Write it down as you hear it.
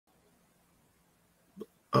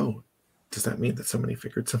Oh, does that mean that somebody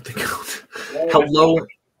figured something out? Yeah, Hello.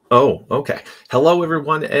 Oh, okay. Hello,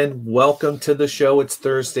 everyone, and welcome to the show. It's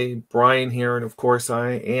Thursday. Brian here, and of course,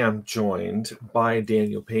 I am joined by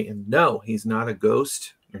Daniel Payton. No, he's not a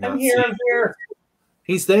ghost. You're not I'm here. seeing. I'm here.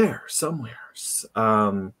 He's there somewhere.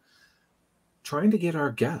 Trying to get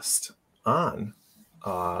our guest on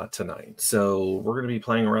tonight. So we're going to be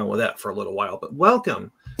playing around with that for a little while. But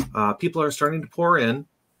welcome. People are starting to pour in.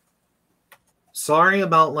 Sorry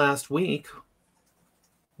about last week.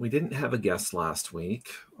 We didn't have a guest last week.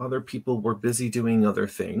 Other people were busy doing other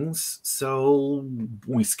things, so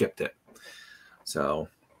we skipped it. So,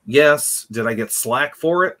 yes, did I get slack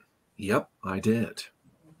for it? Yep, I did.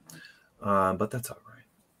 But that's all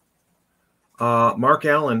right. Mark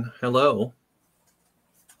Allen, hello.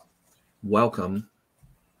 Welcome.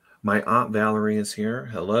 My Aunt Valerie is here.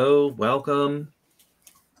 Hello, welcome.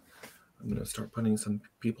 I'm going to start putting some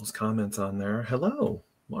people's comments on there. Hello,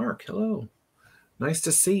 Mark, hello. Nice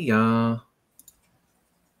to see ya.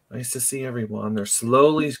 Nice to see everyone. They're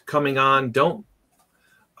slowly coming on. Don't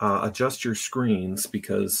adjust your screens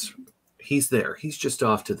because he's there. He's just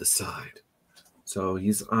off to the side. So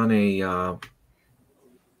he's on an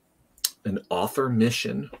author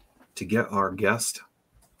mission to get our guest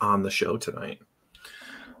on the show tonight.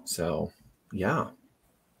 So, yeah.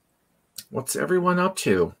 What's everyone up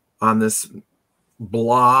to on this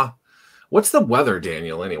blah? What's the weather,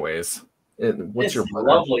 Daniel, anyways? What's your weather?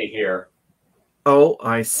 Lovely here. Oh,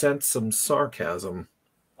 I sense some sarcasm.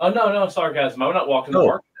 Oh, no sarcasm. I'm not walking the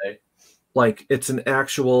park today. Like it's an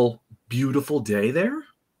actual beautiful day there?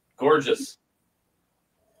 Gorgeous.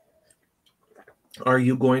 Are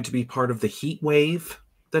you going to be part of the heat wave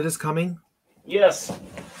that is coming? Yes.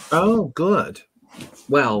 Oh, good.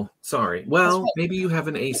 Well, sorry. Well, maybe you have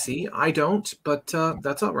an AC. I don't, but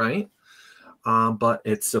that's all right. But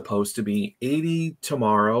it's supposed to be 80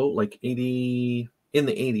 tomorrow, like 80 in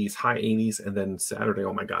the 80s, high 80s, and then Saturday,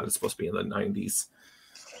 oh my God, it's supposed to be in the 90s.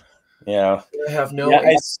 Yeah. I have no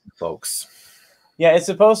AC, folks. Yeah, it's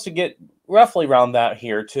supposed to get roughly around that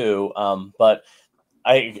here too. But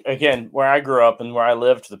again, where I grew up and where I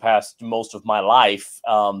lived the past most of my life,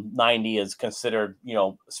 90 is considered,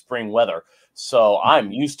 spring weather. So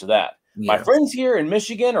I'm used to that. Yes. My friends here in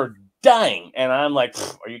Michigan are dying, and I'm like,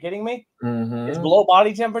 are you kidding me? Mm-hmm. It's below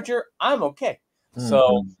body temperature. I'm okay. Mm-hmm.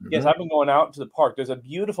 So yes, I've been going out to the park. There's a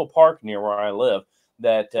beautiful park near where I live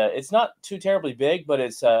that it's not too terribly big, but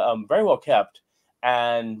it's very well kept.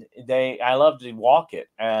 And I love to walk it,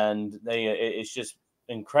 and it's just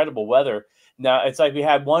incredible weather. Now it's like we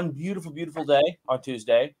had one beautiful, beautiful day on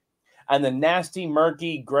Tuesday, and the nasty,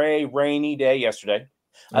 murky, gray, rainy day yesterday.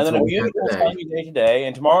 And then a beautiful sunny day today,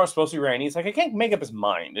 and tomorrow it's supposed to be rainy. It's like I can't make up his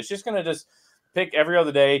mind. It's just gonna just pick every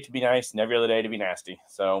other day to be nice and every other day to be nasty.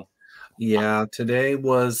 So, yeah, today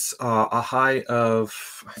was a high of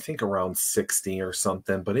I think around 60 or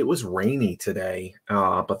something, but it was rainy today.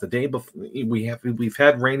 But the day before we've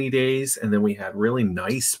had rainy days, and then we had really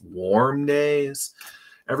nice warm days.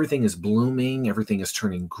 Everything is blooming. Everything is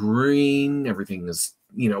turning green. Everything is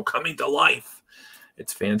coming to life.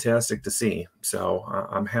 It's fantastic to see. So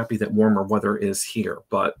I'm happy that warmer weather is here,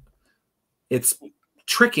 but it's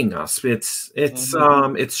tricking us.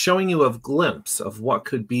 It's showing you a glimpse of what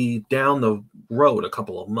could be down the road a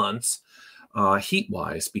couple of months, heat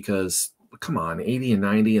wise. Because come on, 80 and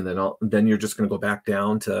 90, and then you're just going to go back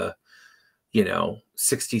down to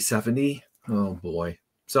 60, 70. Oh boy.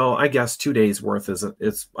 So I guess 2 days worth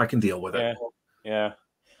I can deal with it. Yeah.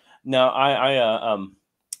 No,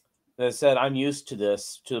 as I said, I'm used to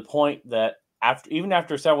this to the point that even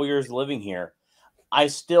after several years living here, I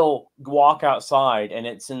still walk outside and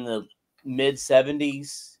it's in the mid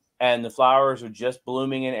 70s and the flowers are just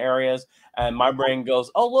blooming in areas. And my brain goes,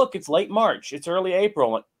 oh, look, it's late March. It's early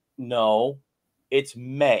April. Like, no, it's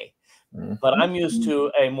May. Mm-hmm. But I'm used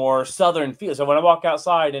to a more southern feel. So when I walk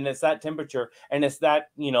outside and it's that temperature and it's that,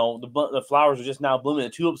 the flowers are just now blooming, the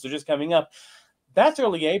tulips are just coming up. That's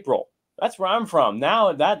early April. That's where I'm from.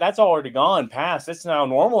 Now that's already gone past. It's now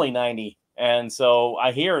normally 90. And so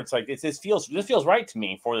I hear it's like this feels right to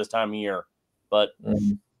me for this time of year. But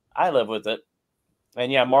I live with it.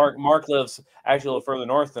 And yeah, Mark lives actually a little further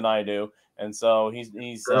north than I do. And so he's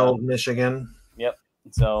Michigan. Yep.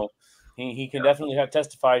 So he can definitely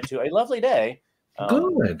testify to a lovely day.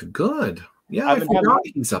 Good. Yeah, I forgot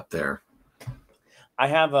he's up there. I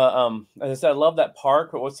have as I said, I love that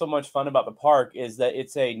park, but what's so much fun about the park is that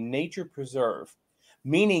it's a nature preserve,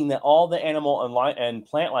 meaning that all the animal and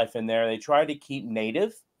plant life in there, they try to keep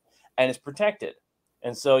native and it's protected.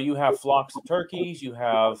 And so you have flocks of turkeys, you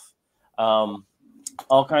have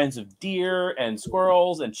all kinds of deer and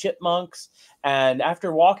squirrels and chipmunks. And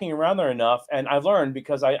after walking around there enough, and I've learned,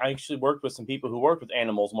 because I actually worked with some people who worked with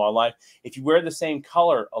animals and wildlife, if you wear the same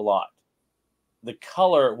color a lot, the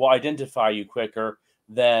color will identify you quicker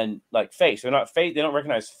than like face. They're not face. They don't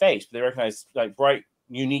recognize face, but they recognize like bright,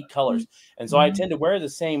 unique colors. And so I tend to wear the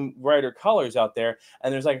same brighter colors out there.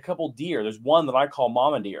 And there's like a couple deer. There's one that I call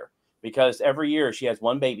Mama Deer, because every year she has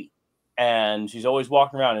one baby, and she's always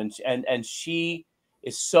walking around, and she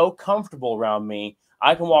is so comfortable around me.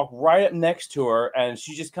 I can walk right up next to her, and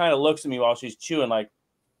she just kind of looks at me while she's chewing, like,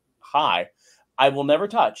 hi. I will never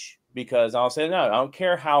touch, because I'll say no. I don't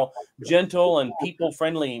care how gentle and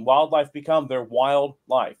people-friendly wildlife become. They're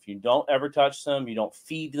wildlife. You don't ever touch them. You don't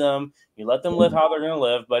feed them. You let them live how they're going to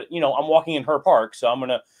live. But, I'm walking in her park, so I'm going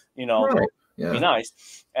to, Right. be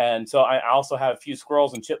nice. And so I also have a few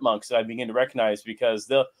squirrels and chipmunks that I begin to recognize, because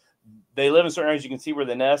they live in certain areas. You can see where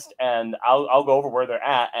they nest, and I'll go over where they're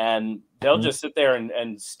at, and they'll just sit there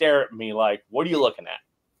and stare at me like, what are you looking at?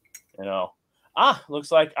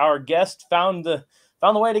 Looks like our guest found the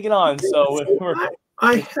way to get on. So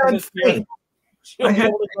I had faith.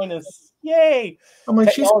 Yay! I'm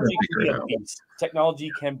like,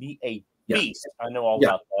 Technology can be a beast. I know all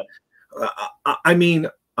about that. I mean,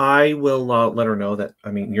 I will let her know that,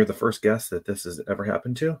 you're the first guest that this has ever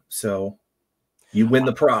happened to. So you win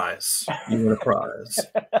the prize. You win a prize.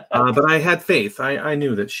 But I had faith. I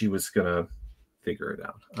knew that she was going to figure it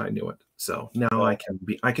out. I knew it. So now I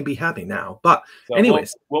can be happy now. But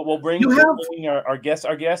anyways, we'll bring our guest.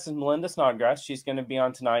 Our guest is Melinda Snodgrass. She's going to be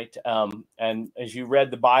on tonight. And as you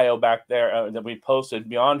read the bio back there that we posted,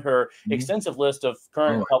 beyond her extensive list of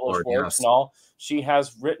current published works and all, she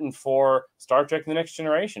has written for Star Trek: The Next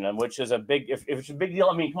Generation, and which is a big. If it's a big deal,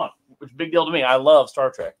 come on, it's a big deal to me. I love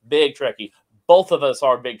Star Trek. Big Trekkie. Both of us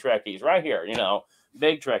are big Trekkies, right here.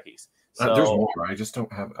 Big Trekkies. So, there's more. I just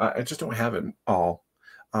don't have it all.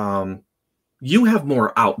 You have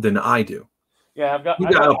more out than I do. Yeah, I've got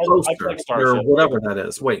a poster or whatever that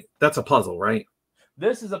is. Wait, that's a puzzle, right?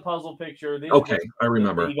 This is a puzzle picture. Okay, I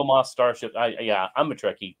remember. The Eagle Moss Starship. I'm a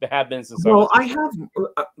Trekkie. Have been since. Well,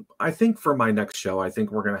 I think for my next show, I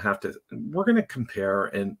think we're gonna compare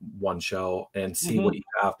in one show and see what you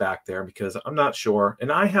have back there, because I'm not sure,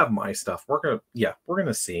 and I have my stuff. We're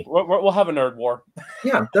gonna see. We'll have a nerd war.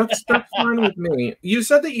 Yeah, that's fine with me. You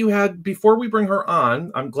said that you had, before we bring her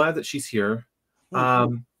on. I'm glad that she's here.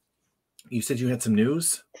 You said you had some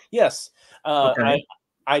news. Yes. Okay.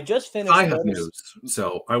 I just finished. I have news,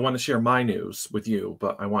 so I want to share my news with you,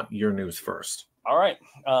 but I want your news first. All right.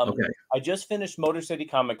 Okay. I just finished Motor City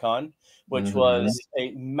Comic Con, which was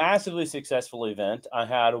a massively successful event. I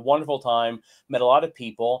had a wonderful time, met a lot of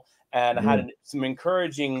people, and I had some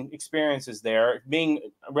encouraging experiences there. Being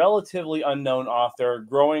a relatively unknown author,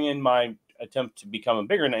 growing in my attempt to become a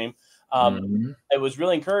bigger name, it was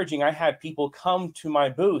really encouraging. I had people come to my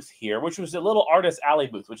booth here, which was a little artist alley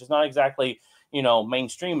booth, which is not exactly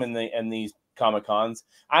mainstream in these Comic Cons.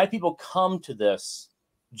 I had people come to this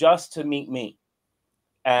just to meet me,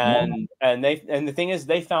 and the thing is,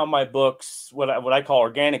 they found my books what I call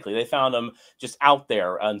organically. They found them just out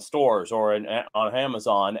there in stores or on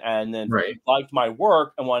Amazon, and then liked my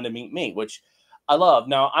work and wanted to meet me, which I love.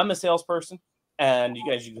 Now, I'm a salesperson, and you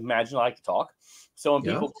guys, you can imagine, I like to talk. So when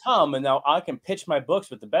people come, and now I can pitch my books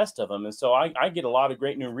with the best of them, and so I get a lot of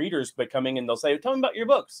great new readers by coming in. They'll say, "Tell me about your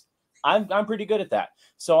books." I'm pretty good at that.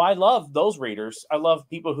 So I love those readers. I love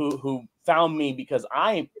people who found me because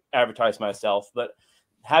I advertised myself, but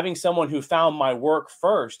having someone who found my work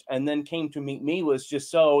first and then came to meet me was just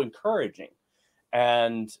so encouraging.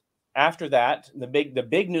 And after that, the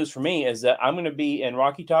big news for me is that I'm going to be in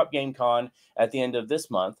Rocky Top Game Con at the end of this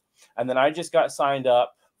month. And then I just got signed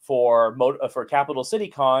up for Capital City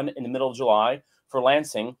Con in the middle of July for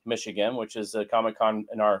Lansing, Michigan, which is a Comic Con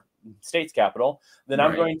in our state's capital. Then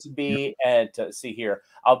I'm going to be at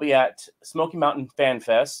I'll be at Smoky Mountain Fan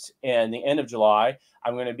Fest in the end of July.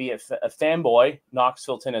 I'm going to be at a Fanboy,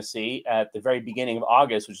 Knoxville, Tennessee, at the very beginning of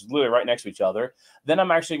August, which is literally right next to each other. Then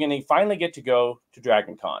I'm actually going to finally get to go to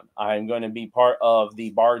Dragon Con. I'm going to be part of the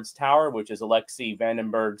Bard's Tower, which is Alexi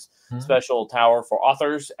Vandenberg's special tower for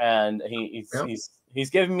authors, and he's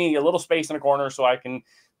giving me a little space in a corner so I can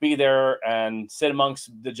be there and sit amongst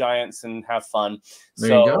the giants and have fun.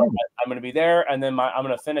 So I'm going to be there, and then I'm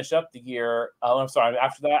going to finish up the year.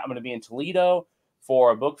 After that, I'm going to be in Toledo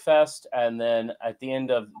for a book fest, and then at the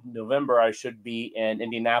end of November, I should be in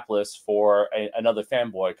Indianapolis for another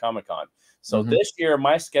Fanboy Comic Con. So this year,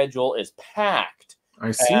 my schedule is packed. I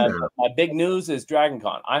see that. My big news is Dragon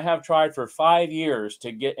Con. I have tried for 5 years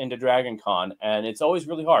to get into Dragon Con, and it's always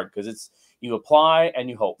really hard because you apply and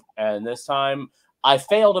you hope. And this time, I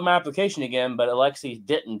failed my application again, but Alexi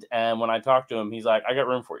didn't. And when I talked to him, he's like, I got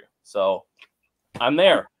room for you. So I'm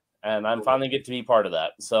there. And I'm finally get to be part of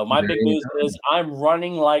that. So my big news is I'm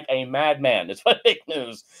running like a madman. It's my big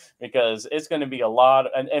news because it's going to be a lot.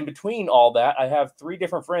 And between all that, I have 3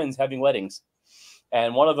 different friends having weddings.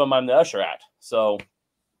 And one of them I'm the usher at. So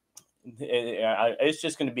it's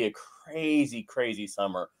just going to be a crazy, crazy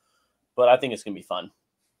summer. But I think it's going to be fun.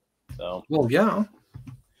 So, well, yeah,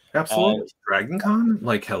 absolutely. Dragon Con,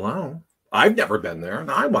 like, hello. I've never been there,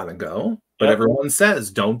 and I want to go. But everyone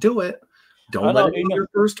says, don't do it. Don't let it be your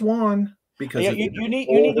first one because you need to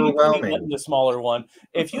be the smaller one.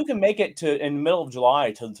 If you can make it to in the middle of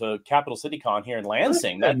July to Capital City Con here in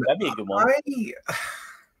Lansing, that'd be a good one.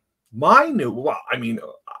 I mean,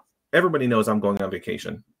 everybody knows I'm going on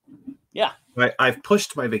vacation. Yeah, I've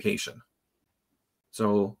pushed my vacation,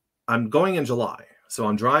 so I'm going in July. So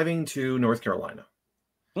I'm driving to North Carolina.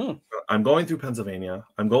 I'm going through Pennsylvania.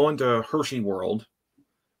 I'm going to Hershey World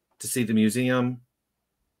to see the museum.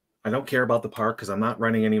 I don't care about the park because I'm not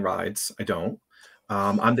running any rides. I don't.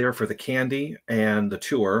 I'm there for the candy and the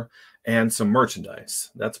tour and some merchandise.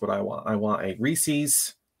 That's what I want. I want a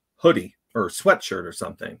Reese's hoodie or sweatshirt or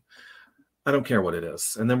something. I don't care what it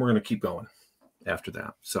is. And then we're going to keep going after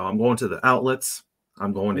that. So I'm going to the outlets.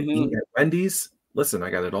 I'm going to eat at Wendy's. Listen, I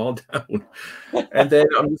got it all down. And then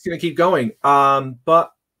I'm just going to keep going.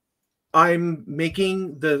 But I'm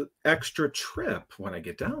making the extra trip when I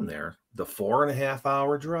get down there, the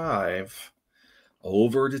 4.5-hour drive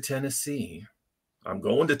over to Tennessee. I'm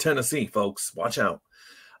going to Tennessee, folks. Watch out.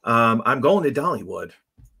 I'm going to Dollywood.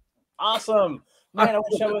 Awesome. Man, I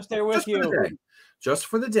wish I was there with you. Just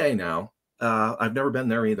for the day now. I've never been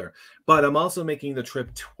there either. But I'm also making the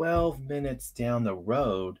trip 12 minutes down the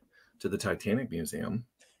road to the Titanic Museum.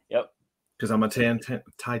 Yep. Because I'm a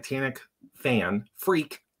Titanic fan,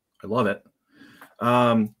 freak. I love it.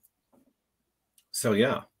 So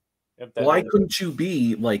yeah. Why couldn't you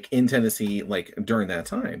be like in Tennessee like during that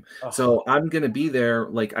time? So I'm gonna be there.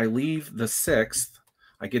 Like I leave the 6th.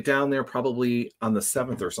 I get down there probably on the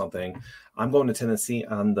 7th or something. I'm going to Tennessee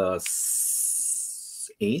on the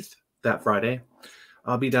 8th, that Friday.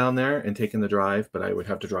 I'll be down there and taking the drive, but I would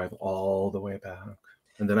have to drive all the way back.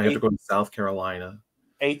 And then I have to go to South Carolina.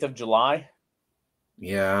 8th of July.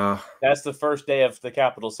 Yeah. That's the first day of the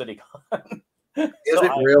Capital City Con. Is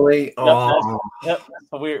it really? Yep.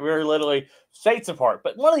 We're literally states apart.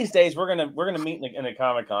 But one of these days we're gonna meet in a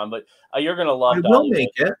Comic-Con. But you're gonna love. I will make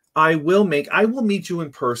it. I will meet you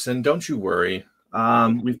in person. Don't you worry.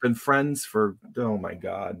 We've been friends for oh my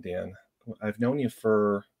God, Dan. I've known you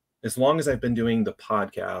for as long as I've been doing the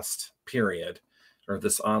podcast. Period, or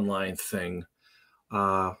this online thing.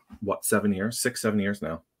 What 7 years? 6-7 years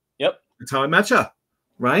now. Yep. That's how I met you.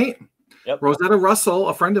 Right? Yep. Rosetta Russell,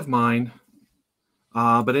 a friend of mine.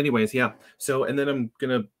 But anyways, yeah. So, and then I'm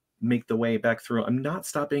going to make the way back through. I'm not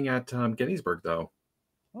stopping at Gettysburg, though.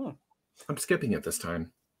 I'm skipping it this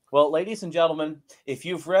time. Well, ladies and gentlemen, if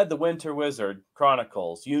you've read The Winter Wizard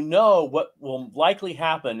Chronicles, you know what will likely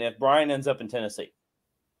happen if Brian ends up in Tennessee.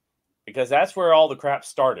 Because that's where all the crap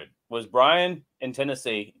started, was Brian in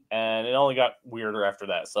Tennessee, and it only got weirder after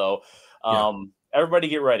that. So, everybody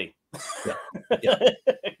get ready. Yeah.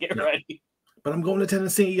 Get ready. But I'm going to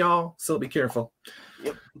Tennessee, y'all, so be careful.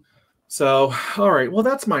 Yep. So, all right. Well,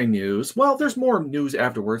 that's my news. Well, there's more news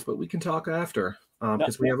afterwards, but we can talk after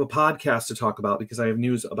because we have a podcast to talk about because I have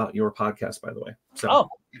news about your podcast, by the way. So,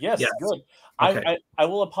 yes. Good. Okay. I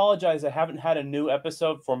will apologize. I haven't had a new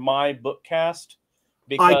episode for my bookcast.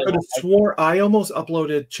 Because I could have swore I almost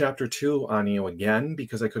uploaded chapter 2 on you again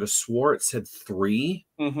because I could have swore it said 3,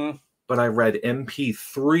 but I read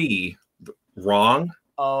MP3 wrong.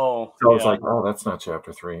 Oh, so I was like, oh, that's not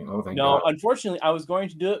chapter 3. Oh, thank God. Unfortunately, I was going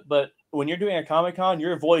to do it, but when you're doing a Comic-Con,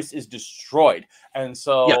 your voice is destroyed, and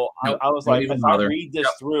so I was like, if I read this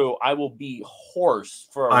through, I will be hoarse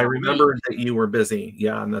for. I remember that you were busy,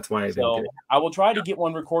 and that's why I didn't get it. I will try to get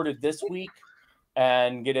one recorded this week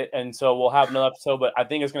and get it, and so we'll have another episode. But I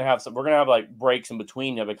think it's going to have some. We're going to have like breaks in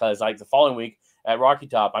between it because like the following week at Rocky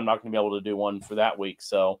Top, I'm not going to be able to do one for that week.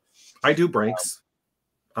 So I do breaks.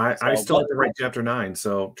 I still have to write chapter 9,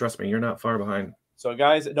 so trust me, you're not far behind. So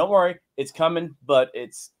guys, don't worry, it's coming, but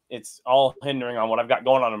it's all hindering on what I've got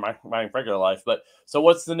going on in my regular life. But so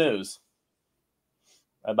what's the news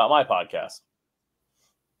about my podcast?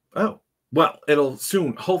 Oh, well, it'll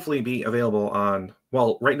soon hopefully be available on,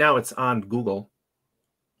 well, right now it's on Google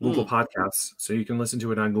Podcasts, so you can listen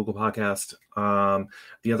to it on Google Podcast.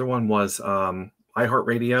 The other one was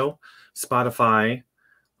iHeartRadio, Spotify,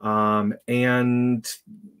 and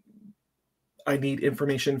I need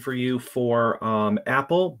information for you for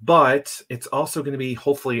Apple, but it's also going to be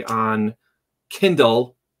hopefully on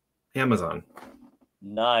Kindle, Amazon.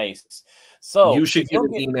 Nice. So You should get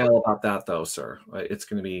an email about that, though, sir. It's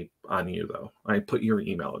going to be on you, though. I put your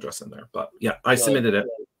email address in there, but yeah, I submitted it.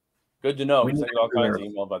 Good to know. We I need get all kinds of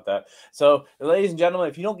email about that. So, ladies and gentlemen,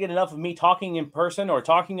 if you don't get enough of me talking in person or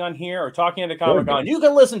talking on here or talking at a Comic-Con, you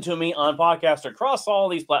can listen to me on podcast across all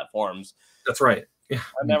these platforms. That's right. Yeah,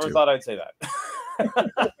 I never thought I'd say that.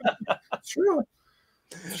 It's true.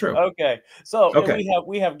 It's true. Okay. So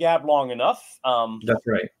we have gabbed long enough. That's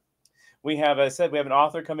right. We have, as I said, we have an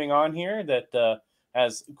author coming on here that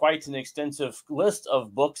has quite an extensive list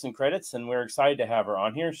of books and credits, and we're excited to have her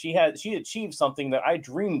on here. She achieved something that I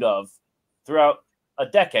dreamed of throughout a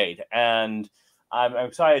decade, and I'm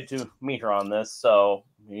excited to meet her on this. So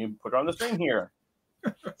you put her on the screen here.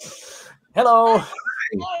 Hello.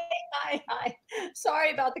 Hi.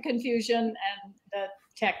 Sorry about the confusion and the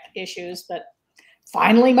tech issues, but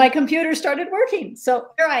finally my computer started working. So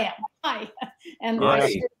here I am. Hi. And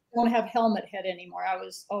I don't have helmet head anymore. I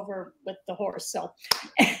was over with the horse, so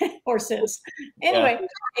horses. Anyway,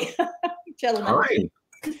 hi. Gentlemen. Hi.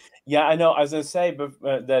 Yeah, I know. I was going to say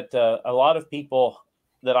that a lot of people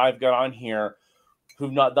that I've got on here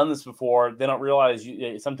who've not done this before, they don't realize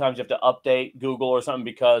sometimes you have to update Google or something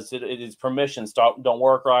because it is permissions don't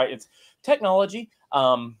work right. It's technology.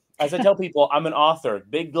 As I tell people, I'm an author.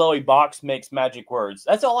 Big glowy box makes magic words.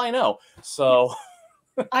 That's all I know. So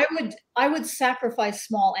I would sacrifice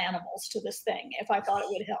small animals to this thing if I thought it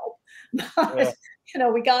would help. But,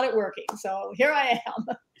 we got it working. So here I am.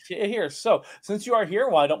 Here. So since you are here,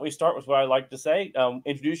 why don't we start with what I like to say?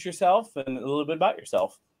 Introduce yourself and a little bit about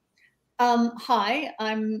yourself. Hi,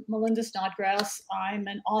 I'm Melinda Snodgrass. I'm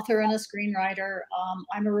an author and a screenwriter.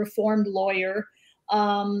 I'm a reformed lawyer.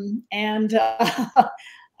 I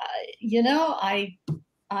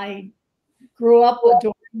grew up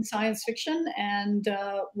adoring science fiction. And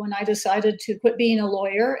when I decided to quit being a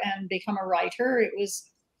lawyer and become a writer,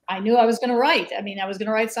 I knew I was going to write. I mean, I was going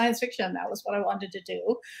to write science fiction. That was what I wanted to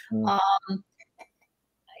do.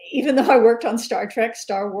 Even though I worked on Star Trek,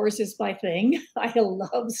 Star Wars is my thing. I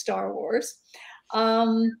love Star Wars.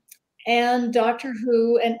 And Doctor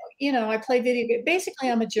Who, and, I play video games. Basically,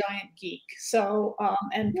 I'm a giant geek, so,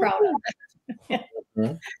 and proud of it.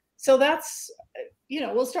 So that's,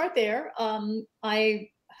 we'll start there. I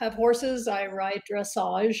have horses. I ride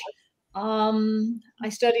dressage. I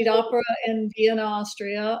studied opera in Vienna,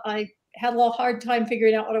 Austria. I had a little hard time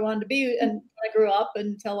figuring out what I wanted to be and I grew up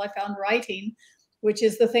until I found writing, which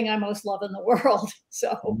is the thing I most love in the world.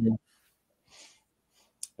 So,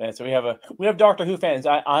 and so we have Doctor Who fans.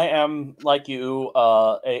 I am like you,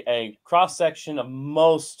 a cross section of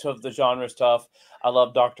most of the genre stuff. I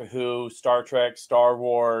love Doctor Who, Star Trek, Star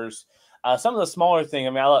Wars. Some of the smaller things. I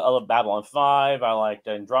mean, I love Babylon 5. I liked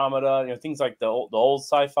Andromeda. Things like the old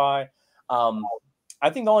sci-fi. I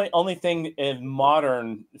think the only thing in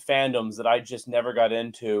modern fandoms that I just never got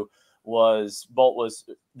into was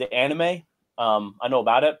the anime. I know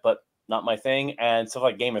about it, but not my thing. And stuff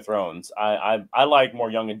like Game of Thrones. I like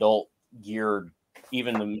more young adult geared,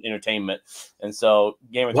 even the entertainment. And so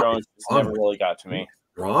Game of Thrones just never really got to me.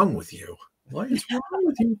 What's wrong with you? What is wrong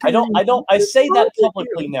with you? I say that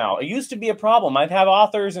publicly now. It used to be a problem. I'd have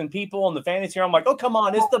authors and people in the fantasy. I'm like, oh, come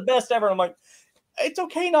on, it's the best ever. I'm like, it's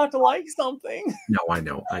okay not to like something. No, I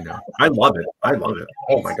know. I love it.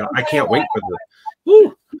 Oh my God. I can't wait for this.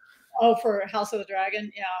 Woo. Oh, for House of the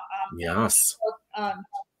Dragon. Yeah. Yes.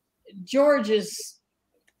 George is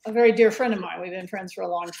a very dear friend of mine. We've been friends for a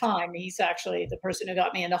long time. He's actually the person who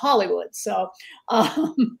got me into Hollywood. So,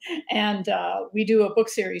 and we do a book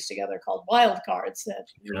series together called Wild Cards that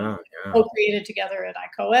we co-created together, and I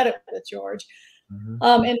co-edit with George.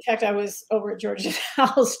 In fact, I was over at George's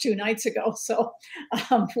house 2 nights ago, so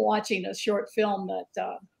I'm watching a short film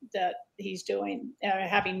that he's doing,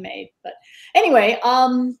 having made. But anyway,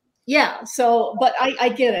 yeah. So, but I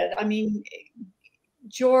get it. I mean,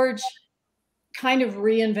 George kind of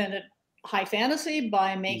reinvented high fantasy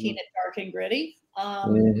by making it dark and gritty,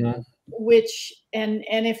 which, and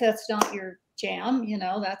if that's not your jam,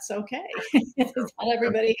 that's okay. Not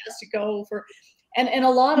everybody has to go for, and a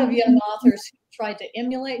lot of young authors who tried to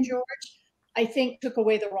emulate George, I think took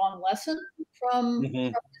away the wrong lesson from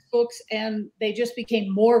his books, and they just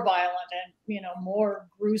became more violent and, more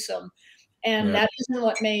gruesome. And that isn't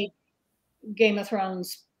what made Game of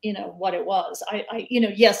Thrones, what it was.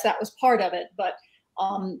 Yes, that was part of it, but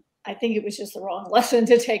I think it was just the wrong lesson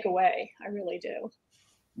to take away. I really do.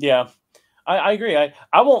 Yeah, I agree.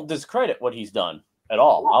 I won't discredit what he's done. at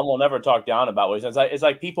all. I will never talk down about what he says. It's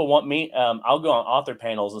like people want me. I'll go on author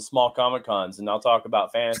panels and small Comic Cons, and I'll talk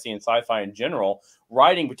about fantasy and sci-fi in general,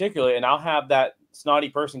 writing particularly, and I'll have that snotty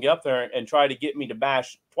person get up there and try to get me to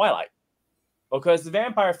bash Twilight because the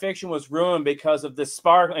vampire fiction was ruined because of this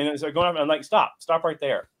spark. And they're going up, and I'm like, stop right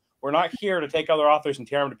there. We're not here to take other authors and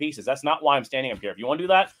tear them to pieces. That's not why I'm standing up here. If you want to do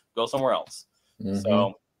that, go somewhere else.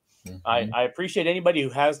 So I appreciate anybody who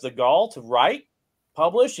has the gall to write,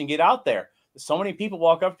 publish, and get out there. So many people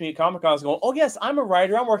walk up to me at Comic Cons going, oh, yes, I'm a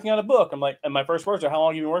writer. I'm working on a book. I'm like, and my first words are, how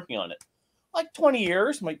long have you been working on it? Like 20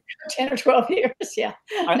 years. I'm like, 10 or 12 years. Yeah.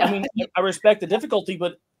 I mean, I respect the difficulty,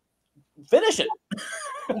 but finish it.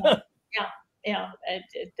 Yeah.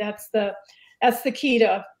 That's the key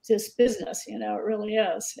to this business. You know, it really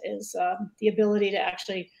is the ability to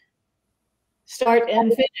actually start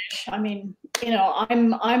and finish. I mean, you know,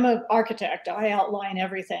 I'm an architect. I outline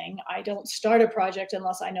everything. I don't start a project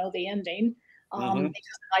unless I know the ending. Because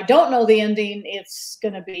if I don't know the ending, it's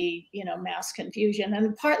going to be, you know, mass confusion.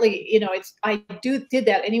 And partly, you know, I did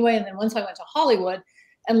that anyway. And then once I went to Hollywood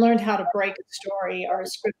and learned how to break a story or a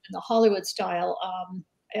script in the Hollywood style,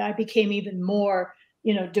 I became even more,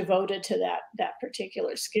 you know, devoted to that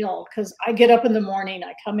particular skill. Because I get up in the morning,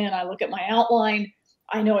 I come in, I look at my outline,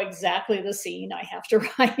 I know exactly the scene I have to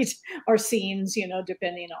write or scenes, you know,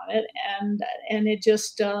 depending on it. And it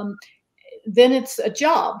just, then it's a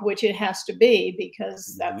job, which it has to be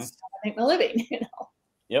because that's how I make my living, you know?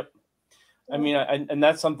 Yep. I mean, and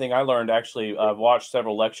that's something I learned actually. I've watched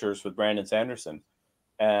several lectures with Brandon Sanderson,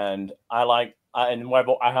 and how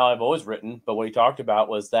I've always written, but what he talked about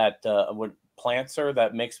was that what plantser,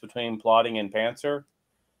 that mix between plotting and pantser.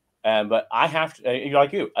 But I have to,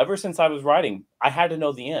 like you, ever since I was writing, I had to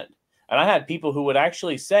know the end. And I had people who would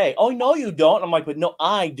actually say, oh, no, you don't. I'm like, but no,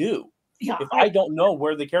 I do. Yeah, if I don't know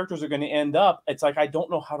where the characters are going to end up, it's like I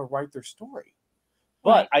don't know how to write their story.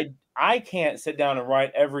 But I can't sit down and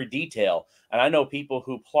write every detail. And I know people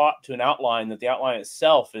who plot to an outline that the outline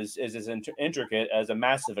itself is as intricate as a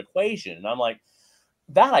massive equation. And I'm like,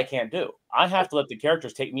 that I can't do. I have to let the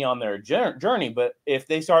characters take me on their journey. But if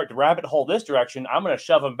they start to rabbit hole this direction, I'm going to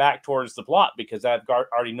shove them back towards the plot because I've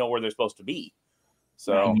already know where they're supposed to be.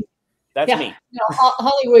 So that's me. No,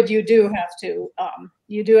 Hollywood, you do have to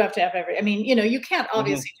have every. I mean, you know, you can't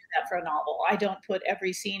obviously do that for a novel. I don't put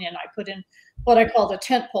every scene in. I put in what I call the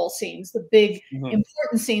tentpole scenes, the big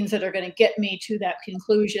important scenes that are going to get me to that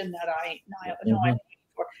conclusion that I know I'm looking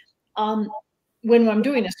for. When I'm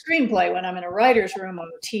doing a screenplay, when I'm in a writer's room on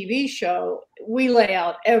a TV show, we lay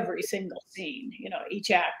out every single scene, you know, each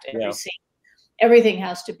act, every scene, everything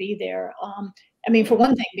has to be there. I mean, for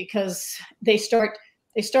one thing, because they start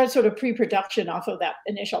sort of pre-production off of that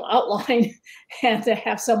initial outline and to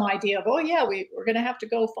have some idea of, oh yeah, we're going to have to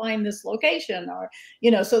go find this location, or, you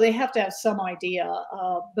know, so they have to have some idea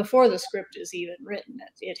before the script is even written.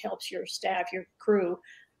 It helps your staff, your crew,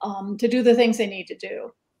 to do the things they need to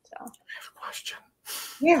do. So. I have a question.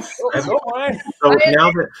 Yes. So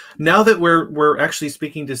now that we're actually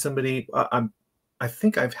speaking to somebody, I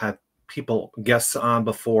think I've had guests on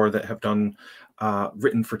before that have done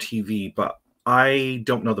written for TV, but I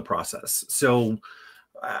don't know the process. So,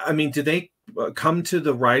 I mean, do they come to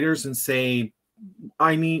the writers and say,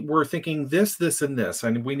 we're thinking this, this, and this,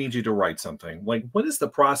 and we need you to write something? Like, what is the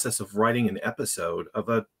process of writing an episode of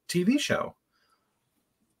a TV show?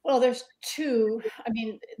 Well, there's two. I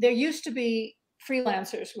mean, there used to be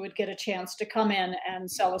freelancers who would get a chance to come in and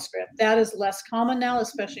sell a script. That is less common now,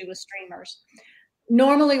 especially with streamers.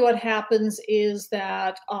 Normally what happens is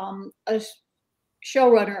that a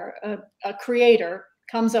showrunner, a creator,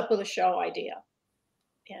 comes up with a show idea.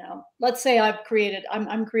 You know, let's say I'm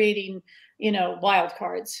creating, you know, wild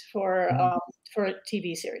cards for a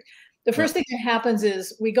TV series. The first thing that happens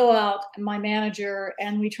is we go out, my manager,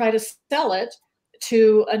 and we try to sell it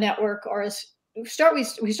to a network, or we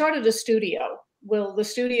started a studio. Will the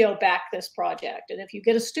studio back this project? And if you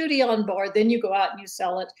get a studio on board, then you go out and you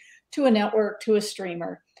sell it to a network, to a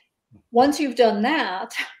streamer. Once you've done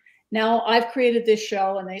that, now I've created this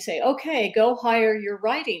show, and they say, okay, go hire your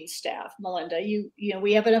writing staff, Melinda. You know,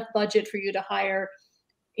 we have enough budget for you to hire,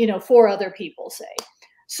 you know, 4 other people, say.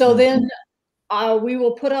 So then we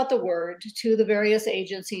will put out the word to the various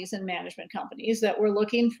agencies and management companies that we're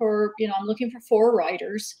looking for, you know, I'm looking for 4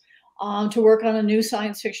 writers to work on a new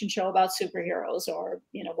science fiction show about superheroes, or,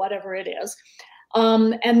 you know, whatever it is.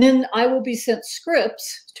 And then I will be sent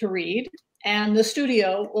scripts to read, and the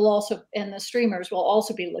studio will also, and the streamers will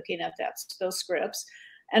also be looking at those scripts.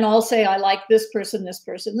 And I'll say, I like this person, this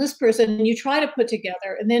person, this person. And you try to put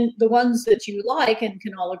together, and then the ones that you like and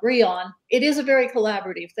can all agree on. It is a very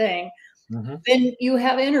collaborative thing. Then you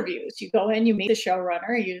have interviews. You go in, you meet the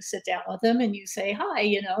showrunner, you sit down with them, and you say, "Hi,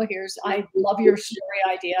 I love your story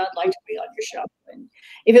idea. I'd like to be on your show." And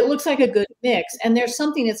if it looks like a good mix, and there's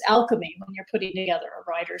something that's alchemy when you're putting together a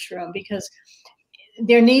writer's room, because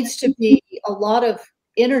there needs to be a lot of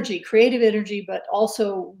energy, creative energy, but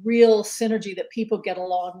also real synergy that people get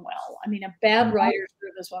along well. I mean, a bad writer's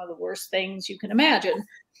room is one of the worst things you can imagine.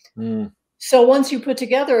 So once you put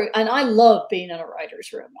together, and I love being in a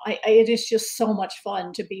writer's room. It is just so much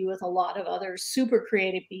fun to be with a lot of other super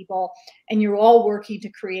creative people, and you're all working to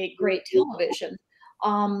create great television.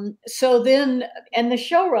 So then, and the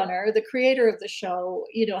showrunner, the creator of the show,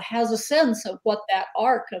 has a sense of what that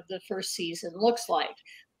arc of the first season looks like.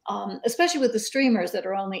 Especially with the streamers that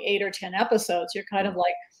are only 8 or 10 episodes, you're kind of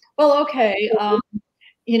like, well, okay,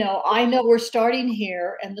 I know we're starting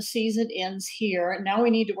here and the season ends here, and now we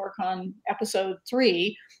need to work on episode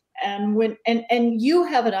 3. And you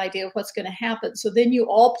have an idea of what's going to happen. So then you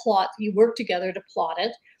all you work together to plot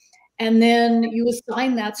it. And then you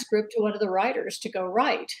assign that script to one of the writers to go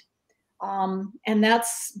write.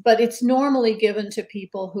 But it's normally given to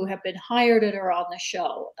people who have been hired and are on the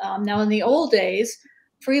show. Now, in the old days,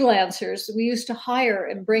 freelancers, we used to hire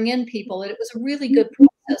and bring in people, and it was a really good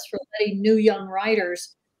process for letting new young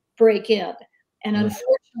writers break in. And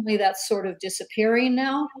unfortunately, that's sort of disappearing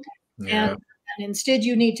now. And instead,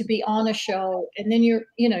 you need to be on a show, and then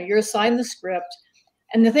you're assigned the script.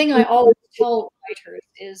 And the thing I always tell writers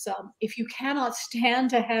is, if you cannot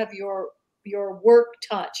stand to have your work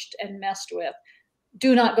touched and messed with,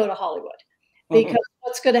 do not go to Hollywood. Because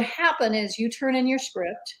what's going to happen is you turn in your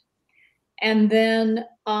script, and then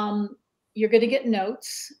you're going to get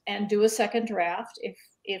notes and do a second draft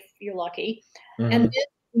if you're lucky. And then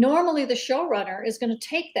normally the showrunner is going to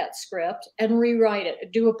take that script and rewrite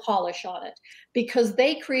it, do a polish on it, because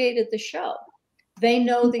they created the show. They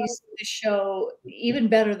know the show even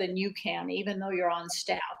better than you can, even though you're on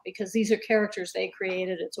staff, because these are characters they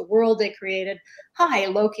created. It's a world they created. Hi,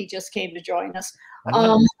 Loki just came to join us.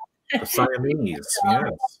 The Siamese,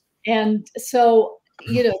 yes. And so,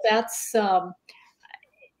 that's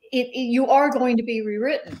you are going to be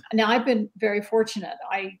rewritten. Now, I've been very fortunate.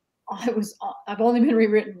 I've only been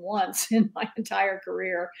rewritten once in my entire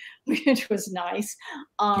career, which was nice.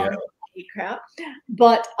 Crap.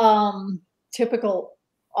 But typical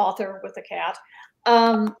author with a cat.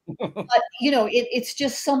 But it's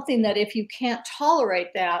just something that if you can't tolerate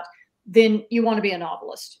that, then you want to be a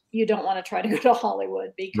novelist. You don't want to try to go to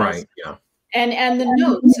Hollywood, because and the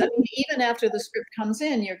notes, I mean, even after the script comes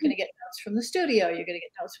in, you're going to get notes from the studio, you're going to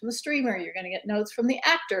get notes from the streamer, you're going to get notes from the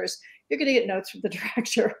actors, you're going to get notes from the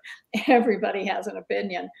director. Everybody has an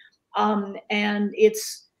opinion. And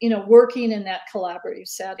it's, working in that collaborative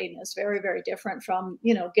setting is very, very different from,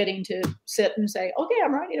 getting to sit and say, okay,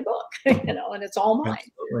 I'm writing a book, and it's all mine.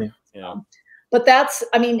 Absolutely. Yeah. But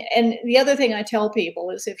and the other thing I tell people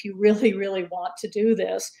is, if you really, really want to do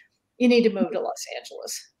this, you need to move to Los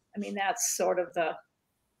Angeles. I mean, that's sort of the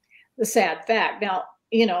sad fact. Now,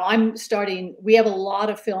 we have a lot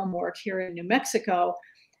of film work here in New Mexico,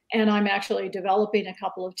 and I'm actually developing a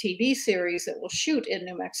couple of TV series that will shoot in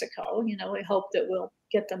New Mexico. We hope that we'll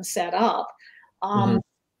get them set up.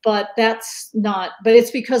 But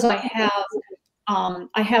it's because I have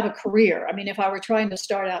a career. I mean, if I were trying to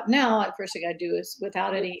start out now, the first thing I'd do is,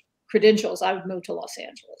 without any credentials, I would move to Los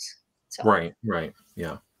Angeles. So, right.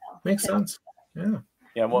 Yeah. Makes sense. Yeah.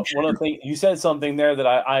 Yeah, well, one of the things you said, something there that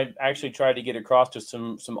I actually tried to get across to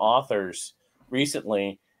some authors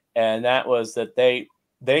recently, and that was that a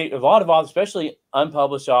lot of authors, especially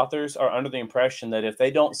unpublished authors, are under the impression that if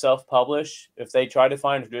they don't self-publish, if they try to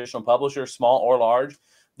find a traditional publisher, small or large,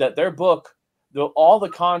 that their book, all the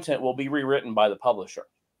content will be rewritten by the publisher.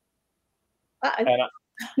 And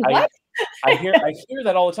I hear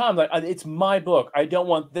that all the time. Like, it's my book. I don't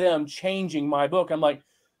want them changing my book. I'm like,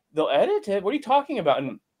 they'll edit it. What are you talking about?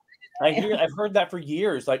 And I've heard that for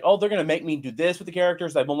years. Like, oh, they're going to make me do this with the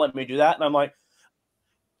characters. They won't let me do that. And I'm like,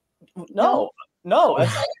 no. No.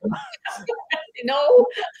 Now,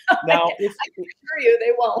 I can assure you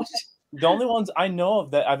they won't. The only ones I know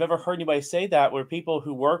of that I've ever heard anybody say that were people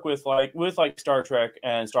who work with Star Trek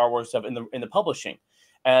and Star Wars stuff in the publishing.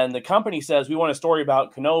 And the company says, we want a story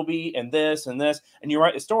about Kenobi and this, and you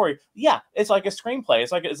write the story. Yeah, it's like a screenplay.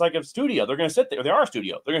 It's like a studio. They're going to sit there. They are a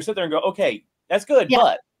studio. They're going to sit there and go, okay, that's good,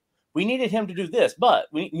 but we needed him to do this. But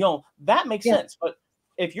that makes sense. But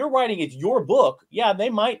if you're writing, it's your book. Yeah,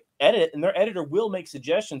 they might edit it, and their editor will make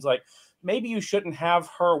suggestions like, maybe you shouldn't have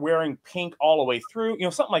her wearing pink all the way through,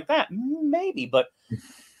 something like that. Maybe, but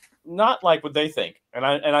not like what they think. And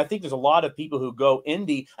I think there's a lot of people who go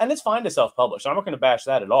indie, and it's fine to self-publish. I'm not going to bash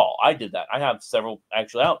that at all. I did that. I have several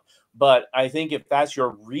actually out. But I think if that's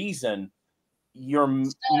your reason, you're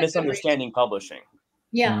misunderstanding publishing.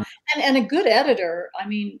 Yeah. And a good editor, I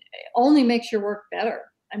mean, only makes your work better.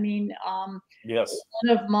 I mean, yes.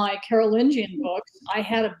 One of my Carolingian books, I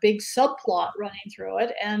had a big subplot running through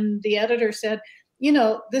it, and the editor said, you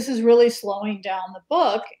know, this is really slowing down the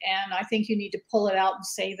book, and I think you need to pull it out and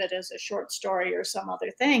save it as a short story or some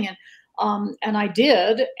other thing. And I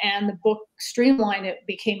did, and the book streamlined. It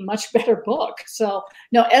became much better book. So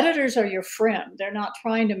no, editors are your friend. They're not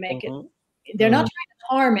trying to make it. They're not trying to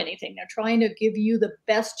harm anything. They're trying to give you the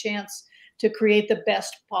best chance to create the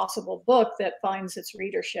best possible book that finds its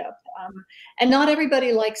readership. And not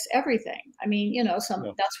everybody likes everything. I mean, you know,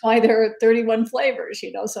 that's why there are 31 flavors.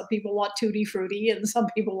 You know, some people want tutti frutti and some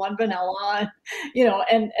people want vanilla, you know,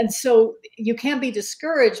 and so you can't be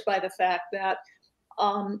discouraged by the fact that,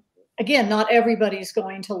 again, not everybody's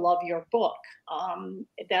going to love your book.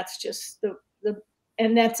 That's just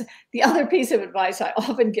and that's the other piece of advice I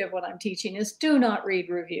often give when I'm teaching is do not read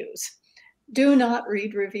reviews. Do not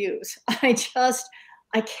read reviews. I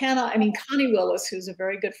cannot. I mean, Connie Willis, who's a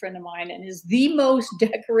very good friend of mine and is the most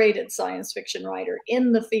decorated science fiction writer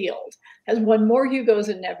in the field, has won more Hugos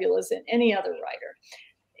and Nebulas than any other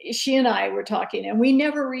writer. She and I were talking, and we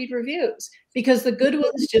never read reviews because the good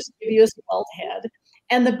ones just give you a swelled head,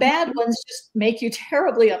 and the bad ones just make you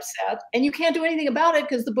terribly upset, and you can't do anything about it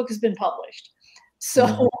because the book has been published.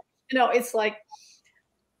 So, you know, it's like,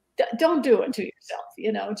 don't do it to yourself.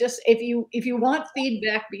 You know, just if you want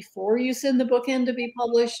feedback before you send the book in to be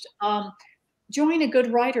published, join a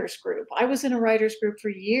good writers group. I was in a writers group for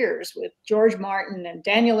years with George Martin and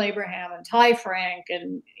Daniel Abraham and Ty Frank,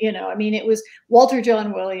 and you know, I mean, it was Walter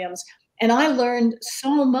John Williams, and I learned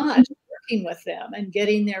so much working with them and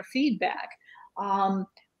getting their feedback.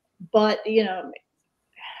 But you know,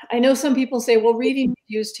 I know some people say, well, reading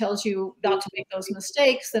reviews tells you not to make those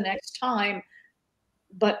mistakes the next time.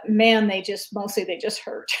 But man, they just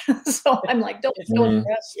hurt. So I'm like, don't.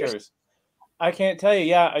 Investors. I can't tell you.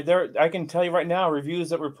 Yeah, I can tell you right now, reviews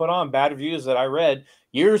that were put on, bad reviews that I read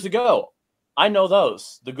years ago. I know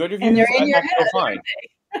those. The good reviews, and they're in your head, fine.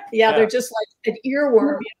 Yeah, they're just like an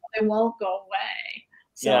earworm. You know, they won't go away.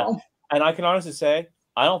 So. Yeah, and I can honestly say,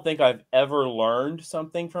 I don't think I've ever learned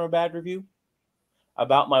something from a bad review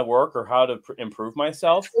about my work or how to improve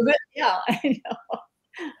myself. Yeah, I know.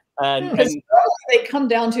 And they come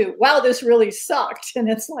down to, wow, this really sucked. And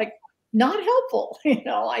it's like, not helpful. You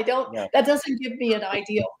know, that doesn't give me an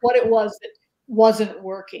idea of what it was that wasn't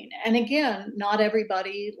working. And again, not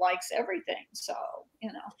everybody likes everything. So,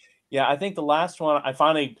 you know. Yeah, I think the last one, I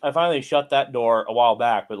finally shut that door a while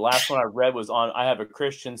back, but the last one I read was I have a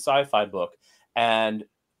Christian sci-fi book, and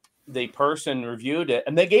the person reviewed it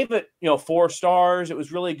and they gave it, 4 stars. It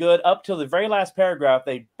was really good up till the very last paragraph.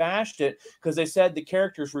 They bashed it because they said the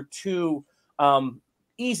characters were too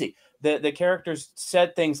easy. The characters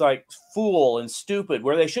said things like fool and stupid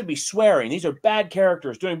where they should be swearing. These are bad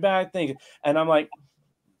characters doing bad things. And I'm like,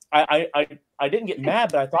 I didn't get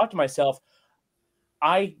mad, but I thought to myself,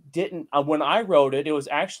 when I wrote it, it was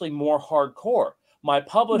actually more hardcore. My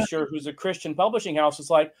publisher, who's a Christian publishing house,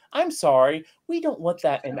 was like, I'm sorry, we don't want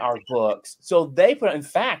that in our books. So they in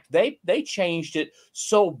fact, they changed it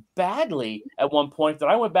so badly at one point that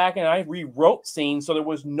I went back and I rewrote scenes so there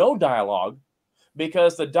was no dialogue,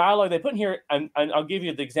 because the dialogue they put in here, and I'll give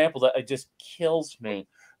you the example that it just kills me,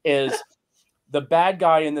 is the bad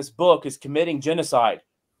guy in this book is committing genocide.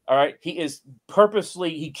 All right.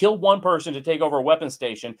 He killed one person to take over a weapon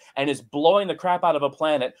station and is blowing the crap out of a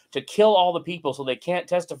planet to kill all the people so they can't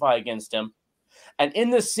testify against him. And in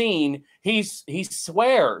this scene, he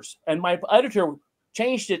swears. And my editor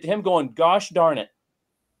changed it to him going, gosh darn it.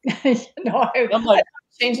 No, I'm like,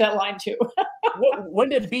 change that line too. When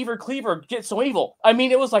did Beaver Cleaver get so evil? I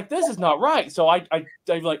mean, it was like, this is not right. So I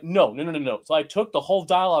like, no. So I took the whole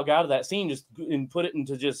dialogue out of that scene and put it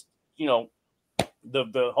into just,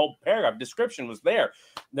 the whole paragraph description was there.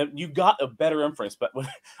 Then you got a better inference. But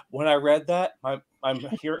when I read that, I'm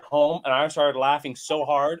here at home and I started laughing so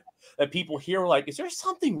hard that people here were like, is there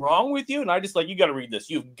something wrong with you? And I just like, you got to read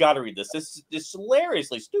this. You've got to read this. This is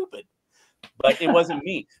hilariously stupid. But it wasn't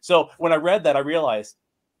me. So when I read that, I realized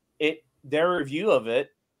their review of it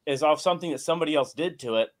is off something that somebody else did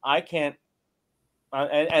to it. I can't,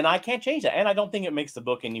 and I can't change that. And I don't think it makes the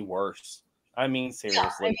book any worse. I mean, seriously.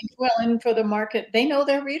 Yeah, I mean, well, and for the market, they know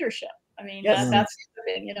their readership. I mean, yes. That's the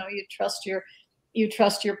thing. You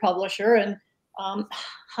trust your publisher. And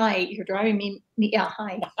hi, you're driving me. Yeah,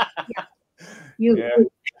 hi. Yeah.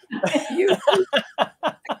 You-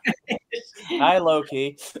 Hi,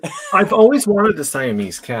 Loki. I've always wanted a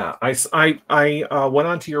Siamese cat. I went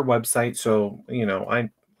onto your website, so you know I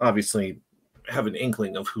obviously have an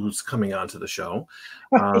inkling of who's coming onto the show.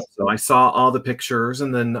 So I saw all the pictures,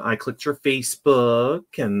 and then I clicked your Facebook,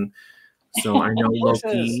 and so I know Horses.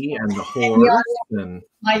 Loki and the horse, and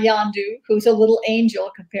my Yandu, who's a little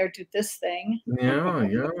angel compared to this thing.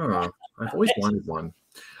 yeah. I've always wanted one.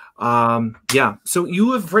 Yeah. So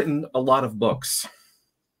you have written a lot of books,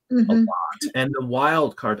 a Mhm. lot, and the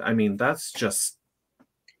wild card. I mean, that's just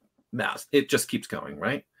mass. It just keeps going,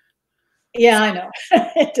 right? Yeah, I know.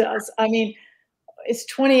 It does. I mean, it's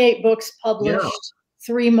 28 books Yeah. published,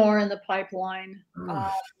 3 more in the pipeline.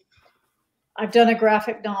 I've done a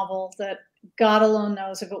graphic novel that God alone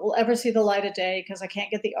knows if it will ever see the light of day because I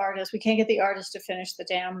can't get the artist. We can't get the artist to finish the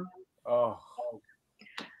damn. Oh,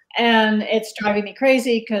 And it's driving me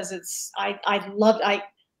crazy because I loved I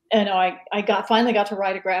finally got to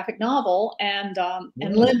write a graphic novel, and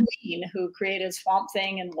Lynn Wein, who created Swamp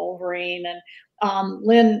Thing and Wolverine, and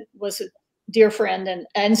Lynn was a dear friend,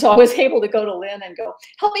 and so I was able to go to Lynn and go,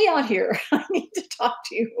 help me out here. I need to talk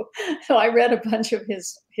to you. So I read a bunch of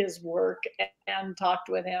his work and talked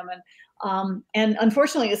with him, and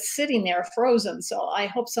unfortunately it's sitting there frozen. So I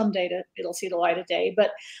hope someday it'll see the light of day.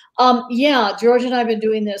 But yeah, George and I have been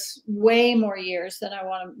doing this way more years than I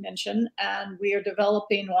want to mention, and we are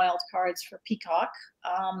developing wild cards for Peacock.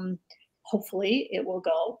 Hopefully it will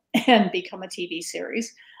go and become a TV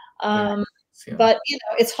series. Yeah. But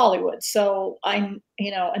it's Hollywood, so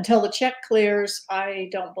until the check clears, I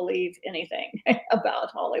don't believe anything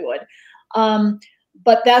about Hollywood.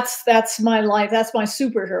 But that's my life. That's my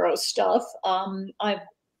superhero stuff. I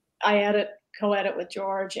co-edit with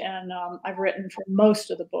George, and I've written for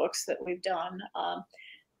most of the books that we've done.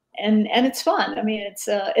 And it's fun. I mean, it's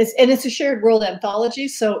a shared world anthology,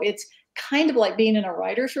 so it's kind of like being in a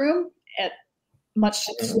writer's room at much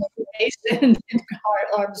slower pace and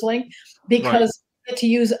arm's length, because we get to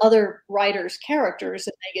use other writers' characters,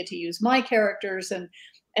 and they get to use my characters,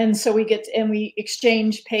 and so we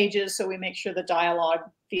exchange pages, so we make sure the dialogue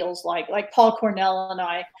feels like Paul Cornell and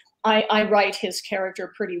I write his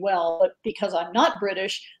character pretty well, but because I'm not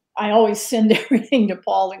British, I always send everything to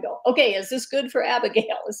Paul and go, okay, is this good for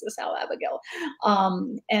Abigail? Is this how Abigail?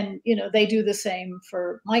 And they do the same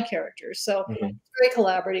for my characters. So it's very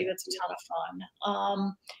collaborative. It's a ton of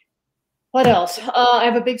fun. What else? I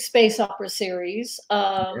have a big space opera series.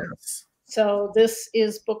 Yes. So this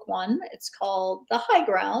is book 1. It's called The High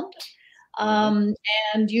Ground.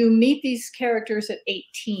 And you meet these characters at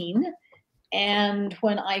 18. And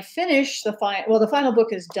when I finish the final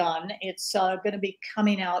book is done. It's going to be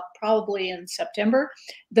coming out probably in September.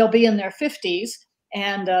 They'll be in their 50s.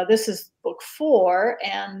 And this is book 4.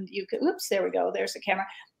 And you can, oops, there we go. There's the camera.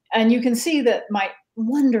 And you can see that my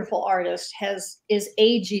wonderful artist is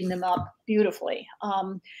aging them up beautifully.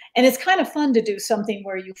 And it's kind of fun to do something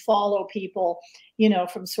where you follow people,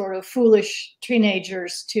 from sort of foolish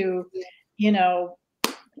teenagers to,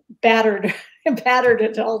 battered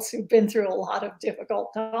adults who've been through a lot of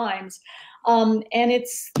difficult times. And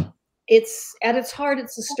it's at its heart,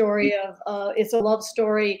 it's a story of it's a love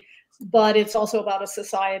story, but it's also about a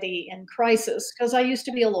society in crisis, because I used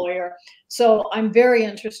to be a lawyer, so I'm very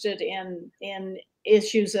interested in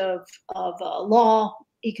issues of law,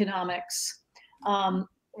 economics,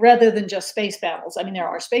 rather than just space battles. I mean, there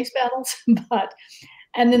are space battles,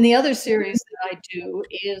 and then the other series that I do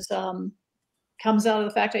is comes out of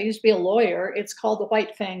the fact I used to be a lawyer. It's called the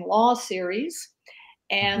White Fang Law series.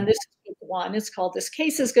 And this is book 1. It's called This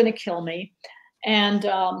Case is Going to Kill Me. And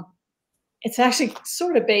it's actually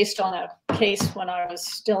sort of based on a case when I was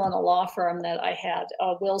still in a law firm that I had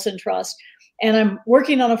wills and trust. And I'm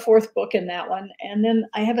working on a 4th book in that one. And then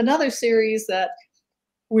I have another series that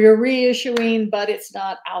we're reissuing, but it's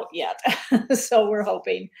not out yet. So we're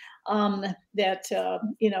hoping that,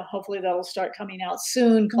 hopefully that'll start coming out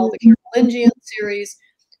soon, called the Carolingian series,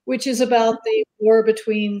 which is about the war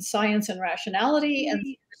between science and rationality and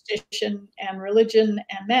superstition and religion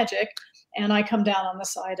and magic. And I come down on the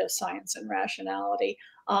side of science and rationality.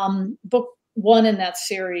 Book 1 in that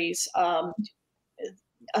series,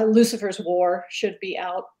 Lucifer's War, should be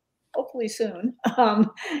out hopefully soon.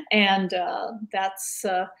 And that's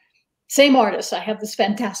same artist. I have this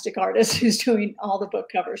fantastic artist who's doing all the book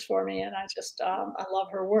covers for me, and I just I love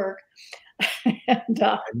her work. And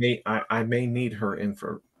I may need her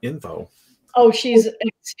info. Oh, she's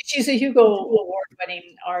a Hugo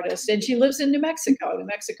award-winning artist, and she lives in New Mexico. New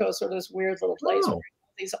Mexico is sort of this weird little place where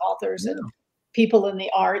these authors and people in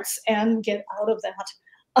the arts and get out of that.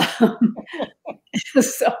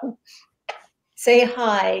 Say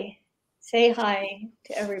hi. Say hi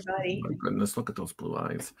to everybody. Oh my goodness, look at those blue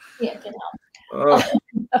eyes. Yeah, get Oh,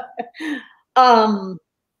 out.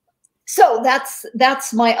 So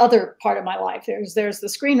that's my other part of my life. There's the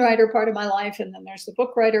screenwriter part of my life, and then there's the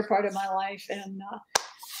book writer part of my life.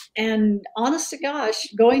 And honest to gosh,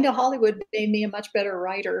 going to Hollywood made me a much better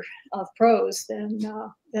writer of prose than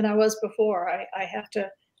I was before. I have to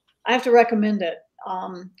recommend it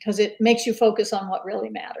because it makes you focus on what really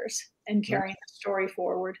matters and carrying the story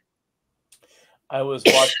forward. I was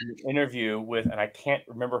watching an interview with, and I can't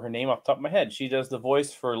remember her name off the top of my head. She does the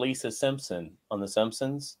voice for Lisa Simpson on The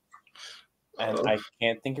Simpsons, and I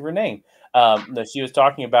can't think of her name. That she was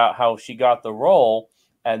talking about how she got the role,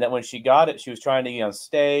 and that when she got it, she was trying to get on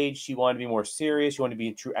stage. She wanted to be more serious. She wanted to be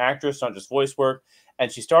a true actress, not just voice work.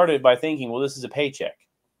 And she started by thinking, well, this is a paycheck.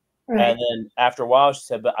 Right. And then after a while, she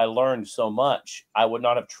said, but I learned so much. I would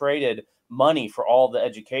not have traded money for all the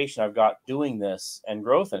education I've got doing this and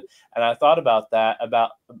growth. And I thought about that,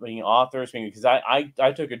 about being authors, because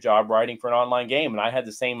I took a job writing for an online game, and I had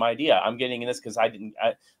the same idea. I'm getting in this because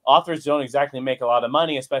authors don't exactly make a lot of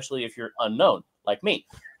money, especially if you're unknown like me.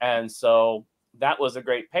 And so that was a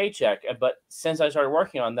great paycheck. But since I started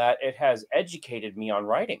working on that, it has educated me on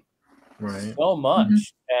writing so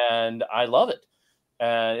much. And I love it.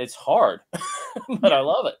 And it's hard, but I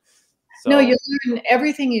love it. So, no, you learn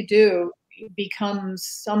everything you do becomes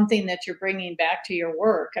something that you're bringing back to your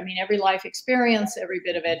work. I mean, every life experience, every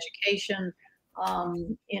bit of education,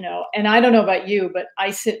 and I don't know about you, but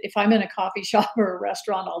if I'm in a coffee shop or a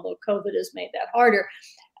restaurant, although COVID has made that harder,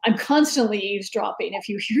 I'm constantly eavesdropping. If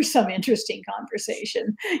you hear some interesting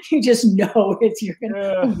conversation, you just know you're going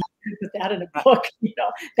to put that in a book.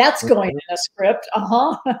 That's going in a script.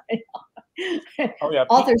 Oh yeah,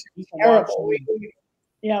 authors are terrible.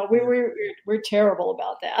 We're terrible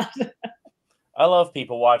about that. I love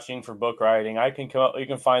people watching for book writing. You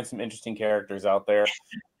can find some interesting characters out there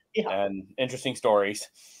and interesting stories.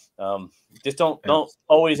 Just don't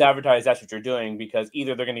always advertise that's what you're doing, because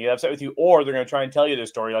either they're going to get upset with you or they're going to try and tell you their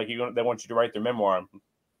story like they want you to write their memoir.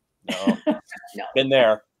 No, been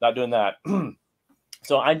there, not doing that.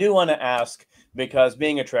 So I do want to ask, because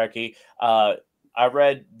being a Trekkie, I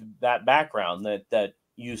read that background that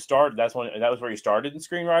you started. That was where you started in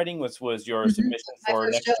screenwriting. Was your submission for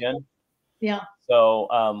Next Gen? Yeah. So,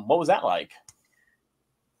 what was that like?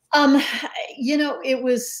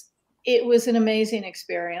 It was an amazing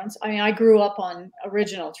experience. I mean, I grew up on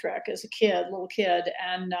original Trek as a little kid,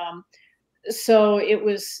 and so it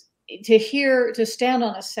was to stand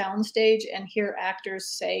on a soundstage and hear actors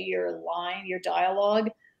say your line, your dialogue.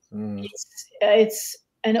 It's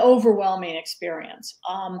an overwhelming experience.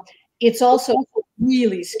 It's also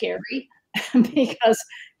really scary because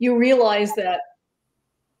you realize that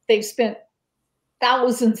they've spent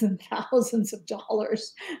thousands and thousands of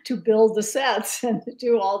dollars to build the sets and to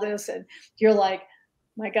do all this. And you're like,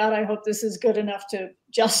 my God, I hope this is good enough to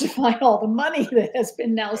justify all the money that has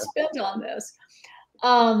been now spent on this.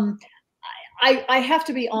 I have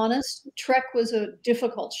to be honest, Trek was a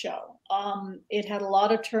difficult show. It had a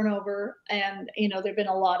lot of turnover, and, there've been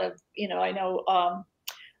a lot of, I know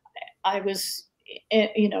I was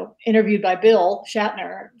interviewed by Bill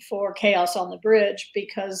Shatner for Chaos on the Bridge,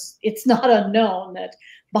 because it's not unknown that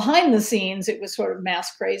behind the scenes it was sort of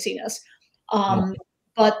mass craziness.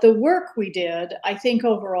 But the work we did, I think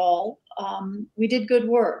overall, we did good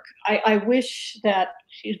work. I wish that,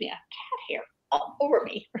 excuse me, I have cat hair all over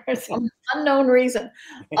me for some unknown reason.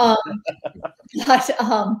 But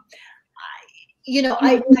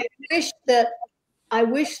I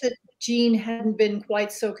wish that Gene hadn't been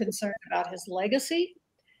quite so concerned about his legacy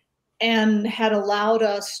and had allowed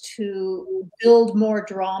us to build more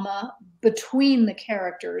drama between the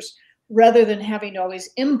characters rather than having to always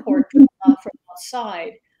import drama from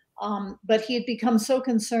outside. But he had become so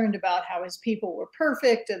concerned about how his people were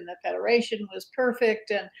perfect and the Federation was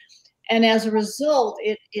perfect. And as a result,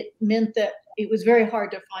 it meant that it was very hard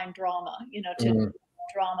to find drama,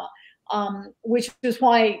 which is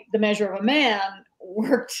why The Measure of a Man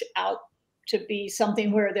worked out to be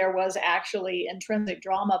something where there was actually intrinsic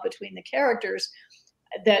drama between the characters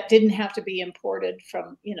that didn't have to be imported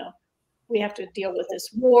from, we have to deal with this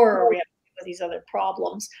war, or we have to deal with these other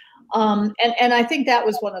problems. And I think that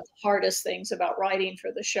was one of the hardest things about writing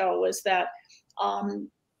for the show, was that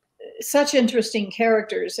such interesting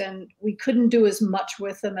characters, and we couldn't do as much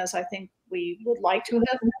with them as I think we would like to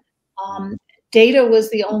have. Data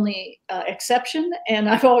was the only exception, and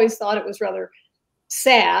I've always thought it was rather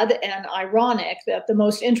sad and ironic that the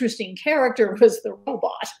most interesting character was the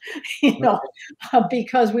robot,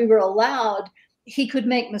 because we were allowed, he could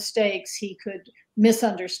make mistakes, he could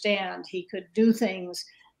misunderstand. He could do things,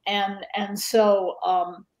 and so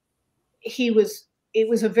it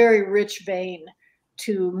was a very rich vein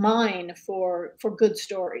to mine for good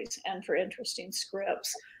stories and for interesting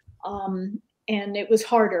scripts. And it was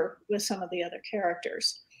harder with some of the other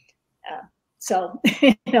characters. So,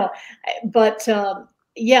 you know, but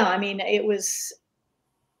yeah, I mean,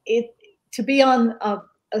 it to be on a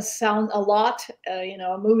lot, you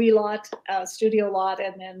know, a movie lot, a studio lot,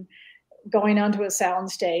 and then going onto a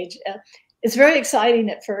sound stage. It's very exciting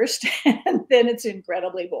at first, and then it's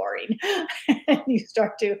incredibly boring. And you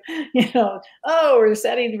start to, you know, oh, we're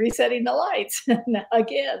resetting the lights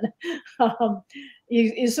again.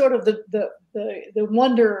 You sort of the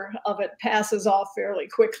wonder of it passes off fairly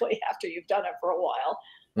quickly after you've done it for a while.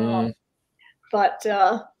 But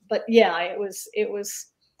yeah, it was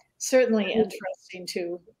certainly interesting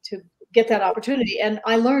to get that opportunity, and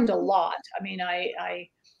I learned a lot. I mean,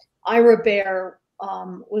 Ira Bear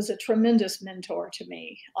was a tremendous mentor to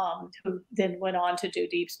me, who then went on to do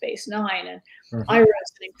Deep Space Nine. And Ira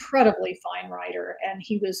is an incredibly fine writer, and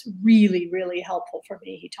he was really, really helpful for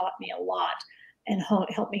me. He taught me a lot and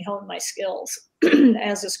helped me hone my skills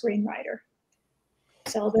as a screenwriter,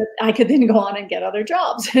 so that I could then go on and get other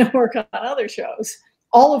jobs and work on other shows,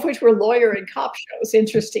 all of which were lawyer and cop shows,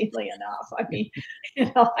 interestingly enough. I mean,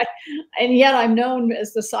 you know, and yet I'm known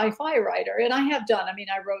as the sci-fi writer, and I have done. I mean,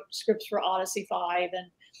 I wrote scripts for Odyssey 5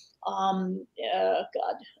 and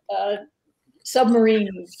submarine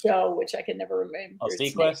show, which I can never remember. Oh,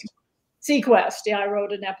 Sequest. Sequest, yeah, I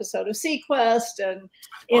wrote an episode of Sequest, and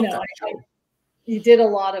you know, I did a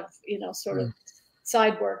lot of, you know, sort of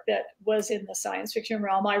side work that was in the science fiction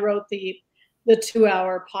realm. I wrote the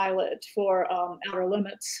 2-hour pilot for Outer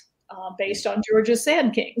Limits, based on George's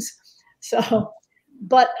Sand Kings. So,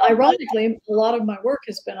 but ironically, a lot of my work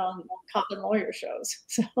has been on cop and lawyer shows.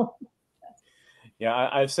 So, yeah,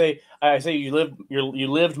 I say you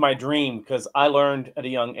lived my dream, because I learned at a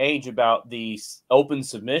young age about the open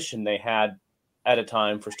submission they had at a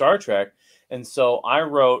time for Star Trek, and so I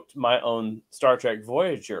wrote my own Star Trek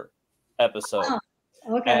Voyager episode.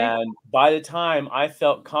 Okay. And by the time I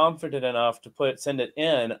felt confident enough to send it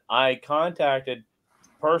in, I contacted the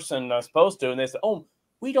person I was supposed to, and they said, "Oh,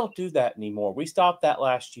 we don't do that anymore. We stopped that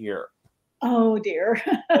last year." Oh dear.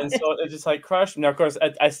 And so it just like crushed me. Now, of course,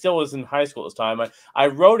 I still was in high school at this time. I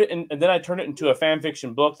wrote it, and then I turned it into a fan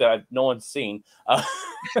fiction book that no one's seen.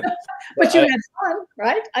 But you had fun,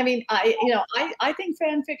 right? I mean, I think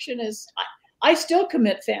fan fiction is. I still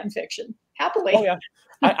commit fan fiction happily. Oh yeah.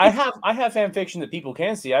 I have fan fiction that people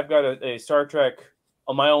can see. I've got a Star Trek,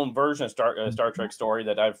 on my own version of Star Trek story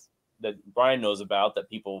that Brian knows about, that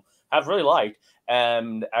people have really liked,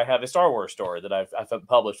 and I have a Star Wars story that I've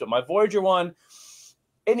published. But my Voyager one,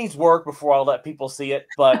 it needs work before I'll let people see it.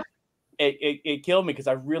 But it killed me, because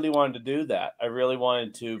I really wanted to do that. I really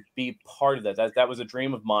wanted to be part of that. That was a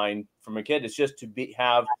dream of mine from a kid. It's just to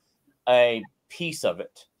have a piece of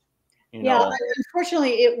it. You know?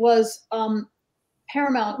 Unfortunately, it was.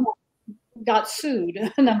 Paramount got sued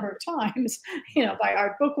a number of times, you know, by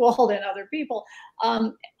Art Buchwald and other people.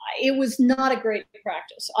 It was not a great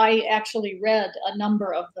practice. I actually read a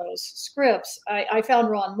number of those scripts. I found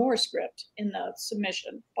Ron Moore's script in the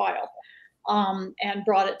submission file, and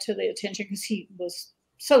brought it to the attention, because he was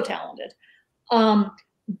so talented.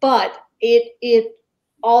 But it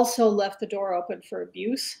also left the door open for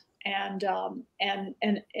abuse and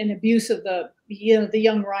abuse of the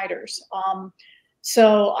young writers.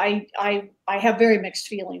 So I have very mixed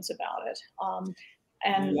feelings about it,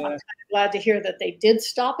 and I'm kind of glad to hear that they did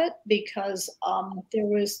stop it, because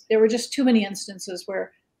there were just too many instances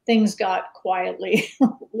where things got quietly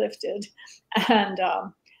lifted, and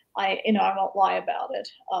I won't lie about it.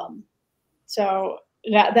 So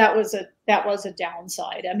that was a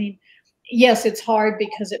downside. I mean, yes, it's hard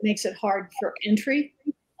because it makes it hard for entry,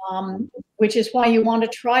 which is why you want to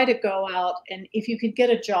try to go out, and if you could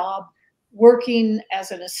get a job working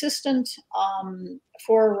as an assistant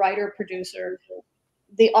for a writer producer,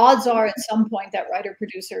 the odds are at some point that writer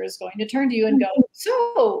producer is going to turn to you and go,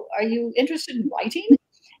 "So, are you interested in writing?"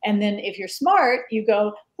 And then if you're smart, you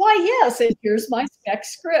go, "Why, yes, and here's my spec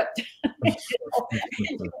script."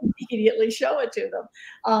 You immediately show it to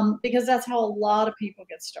them, because that's how a lot of people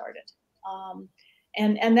get started.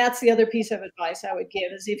 And that's the other piece of advice I would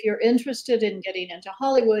give, is if you're interested in getting into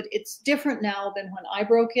Hollywood, it's different now than when I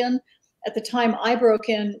broke in. At the time I broke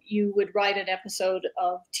in, you would write an episode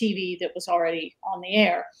of TV that was already on the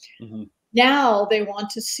air. Mm-hmm. Now they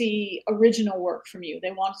want to see original work from you.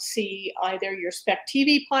 They want to see either your spec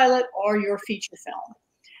TV pilot or your feature film.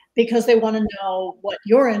 because they want to know what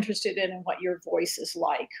you're interested in and what your voice is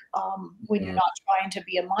like, when you're not trying to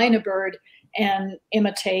be a minor bird and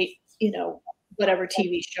imitate, whatever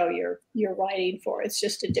TV show you're writing for. It's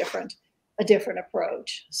just a different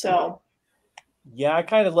approach. So yeah, I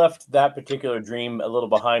kind of left that particular dream a little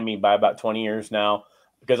behind me by about 20 years now,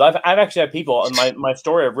 because I've actually had people in my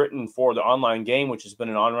story I've written for the online game, which has been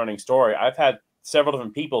an on-running story. I've had several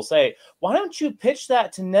different people say, why don't you pitch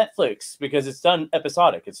that to Netflix? Because it's done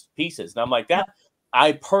episodic, it's pieces. And I'm like, that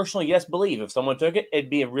I personally, yes, believe if someone took it, it'd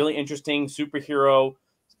be a really interesting superhero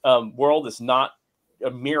world that's not a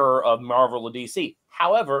mirror of Marvel or DC.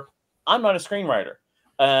 However, I'm not a screenwriter.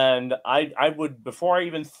 And I would, before I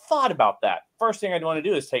even thought about that, first thing I'd want to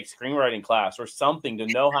do is take screenwriting class or something to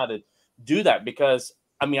know how to do that. Because,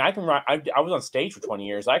 I mean, I can write, I was on stage for 20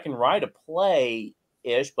 years. I can write a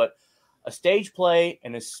play-ish, but a stage play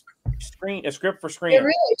and a script for screen. They're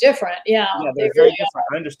really different. Yeah. Yeah, they're very different.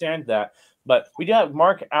 I understand that. But we do have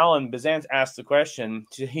Mark Allen Bizantz asked the question.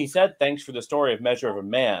 He said, thanks for the story of Measure of a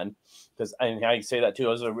Man. Because I can say that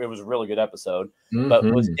too. It was a really good episode. But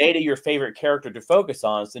was Data your favorite character to focus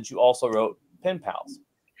on, since you also wrote Pen Pals?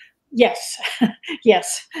 Yes.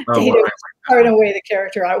 Yes. Data was far and away the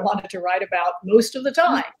character I wanted to write about most of the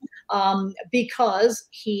time, because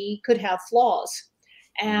he could have flaws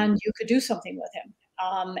and you could do something with him.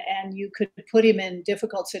 And you could put him in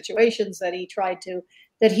difficult situations that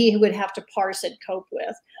he would have to parse and cope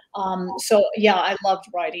with. So yeah, I loved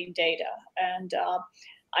writing Data. And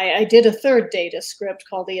I did a third Data script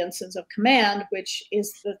called The Ensigns of Command, which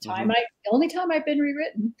is the only time I've been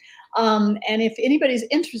rewritten. And if anybody's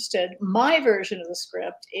interested, my version of the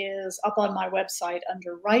script is up on my website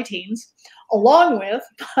under writings, along with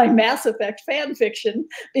my Mass Effect fan fiction,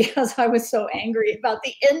 because I was so angry about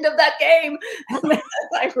the end of that game.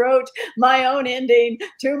 I wrote my own ending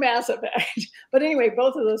to Mass Effect. But anyway,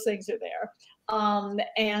 both of those things are there.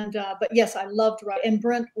 But yes, I loved writing. And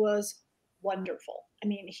Brent was wonderful. I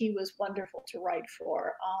mean, he was wonderful to write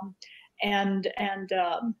for,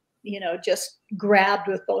 just grabbed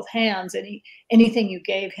with both hands anything you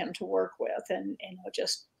gave him to work with, and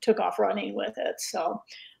just took off running with it. So,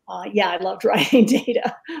 yeah, I loved writing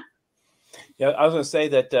Data. Yeah, I was going to say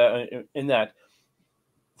that in that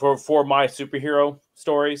for my superhero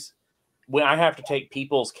stories, when I have to take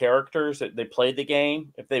people's characters that they played the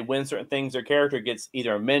game, if they win certain things, their character gets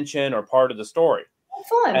either a mention or part of the story.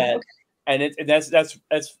 Fun. And that's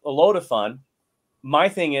a load of fun. My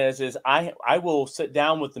thing is I will sit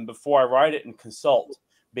down with them before I write it and consult,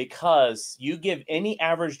 because you give any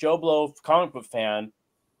average Joe Blow comic book fan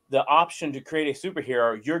the option to create a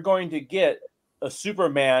superhero, you're going to get a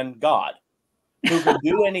Superman god who can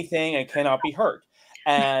do anything and cannot be hurt.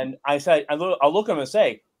 And I said, I'll look at them and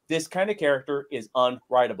say, this kind of character is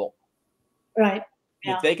unwritable. Right.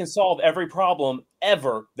 Yeah. If they can solve every problem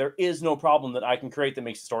ever, there is no problem that I can create that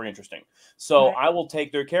makes the story interesting. So I will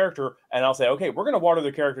take their character and I'll say, okay, we're going to water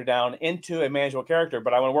their character down into a manageable character,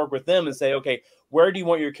 but I want to work with them and say, okay, where do you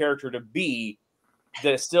want your character to be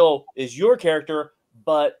that still is your character,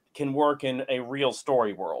 but can work in a real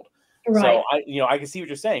story world? Right. So I can see what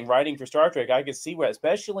you're saying. Writing for Star Trek, I can see what,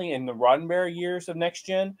 especially in the Roddenberry years of Next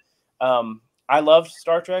Gen. I loved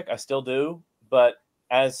Star Trek, I still do, but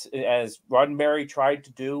as Roddenberry tried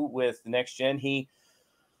to do with the Next Gen, he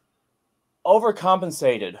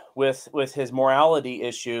overcompensated with his morality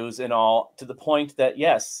issues and all, to the point that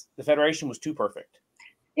yes, the Federation was too perfect.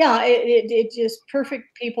 Yeah, it just,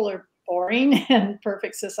 perfect people are boring, and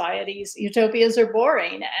perfect societies, utopias are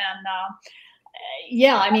boring. And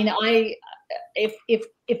yeah, I mean, if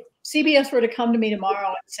CBS were to come to me tomorrow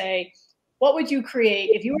and say, what would you create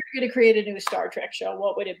if you were going to create a new Star Trek show?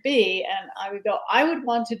 What would it be? And I would go, I would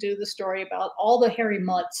want to do the story about all the hairy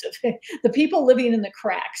mutts of the people living in the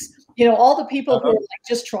cracks, all the people who are like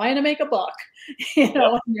just trying to make a buck, and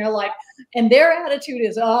they're like, and their attitude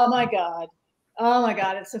is, oh my God,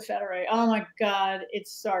 it's the Federation. Oh my God,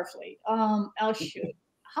 it's Starfleet. Oh shoot.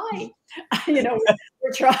 Hi,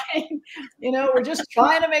 we're trying, we're just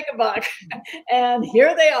trying to make a buck. And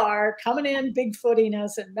here they are coming in, bigfooting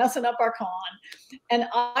us and messing up our con. And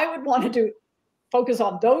I would want to focus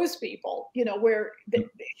on those people, where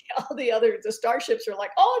all the starships are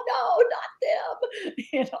like, oh no,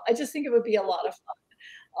 not them. I just think it would be a lot of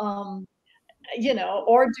fun.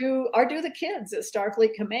 Or do the kids at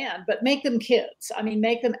Starfleet Command, but make them kids. I mean,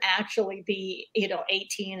 make them actually be,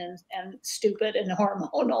 18 and stupid and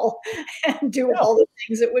hormonal and do all the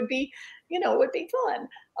things. It would be, would be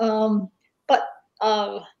fun. But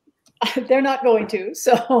they're not going to,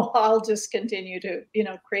 so I'll just continue to,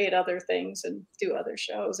 create other things and do other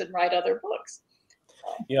shows and write other books.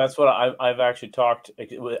 That's what I've actually talked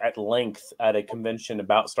at length at a convention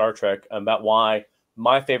about Star Trek, about why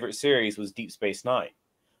my favorite series was Deep Space Nine,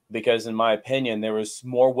 because in my opinion there was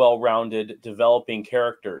more well-rounded developing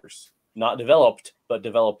characters, not developed but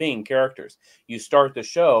developing characters. You start the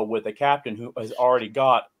show with a captain who has already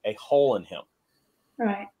got a hole in him.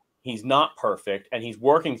 Right. He's not perfect, and he's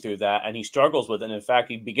working through that, and he struggles with it. And in fact,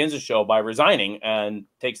 he begins the show by resigning and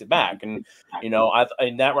takes it back. And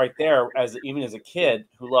and that right there, even as a kid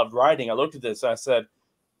who loved writing, I looked at this and I said,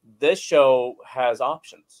 this show has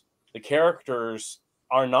options. The characters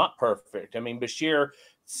are not perfect. I mean, Bashir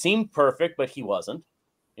seemed perfect, but he wasn't.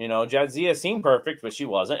 Jadzia seemed perfect, but she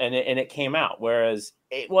wasn't, and it came out. Whereas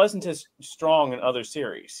it wasn't as strong in other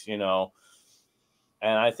series.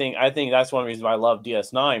 And I think that's one reason why I love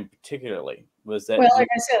DS9 particularly, was that. Well, like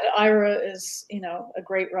I said, Ira is a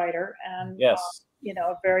great writer, and yes,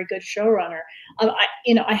 a very good showrunner.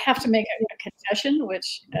 I have to make a confession,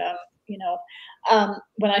 which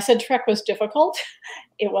when I said Trek was difficult,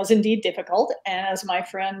 it was indeed difficult. And as my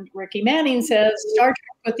friend Ricky Manning says, Star Trek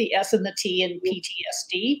with the S and the T in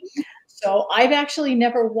PTSD. So I've actually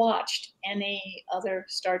never watched any other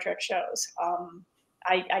Star Trek shows.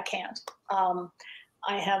 I can't.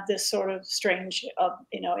 I have this sort of strange,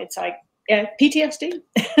 it's like PTSD.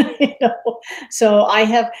 So I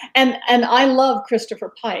have, and I love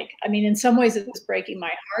Christopher Pike. I mean, in some ways, it's breaking my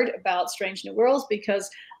heart about Strange New Worlds, because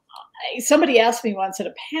somebody asked me once at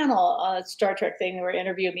a panel, Star Trek thing, they were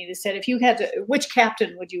interviewing me. They said, if you had to, which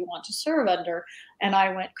captain would you want to serve under? And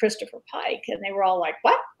I went, Christopher Pike. And they were all like,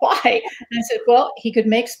 what? Why? And I said, well, he could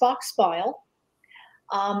make Spock smile.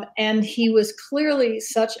 And he was clearly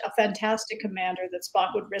such a fantastic commander that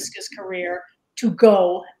Spock would risk his career to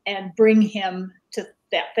go and bring him to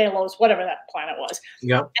that Thalos, whatever that planet was.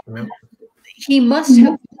 Yeah. He must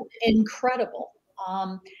have been incredible.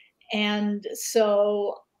 And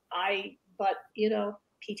so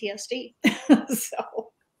PTSD.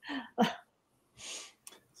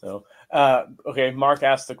 Okay. Mark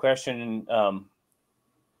asked the question,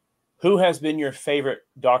 who has been your favorite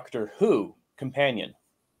Doctor Who companion?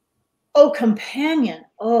 Oh, companion.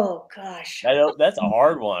 Oh, gosh. That's a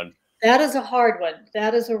hard one. That is a hard one.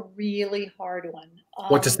 That is a really hard one.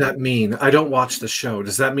 What does that mean? I don't watch the show.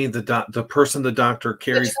 Does that mean the person the doctor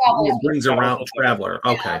carries brings around traveler?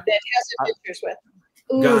 Okay. That has adventures with him.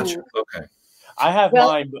 Ooh. Gotcha. Okay. I have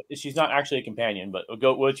mine, but she's not actually a companion. But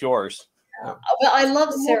go. What's yours? Well, I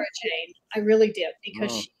love Sarah Jane. I really did,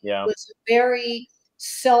 because she was a very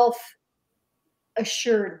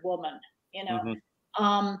self-assured woman.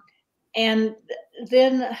 And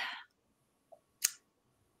then,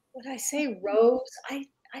 would I say Rose? I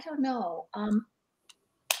don't know.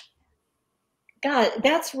 God,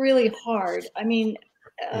 that's really hard. I mean,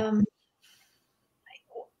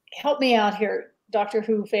 help me out here, Doctor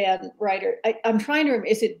Who fan writer. I'm trying to remember.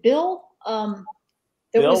 Is it Bill? Bill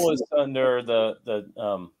was under the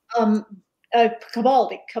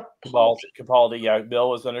Capaldi. Capaldi. Yeah, Bill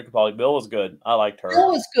was under Capaldi. Bill was good. I liked her.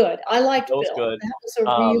 Bill was good. I liked Bill. Was good. That was a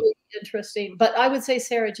really interesting. But I would say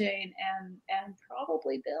Sarah Jane and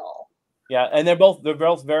probably Bill. Yeah, and they're both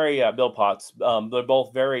very Bill Potts. They're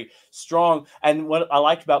both very strong. And what I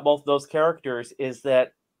liked about both those characters is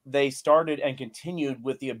that they started and continued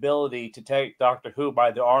with the ability to take Doctor Who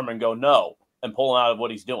by the arm and go no, and pull him out of what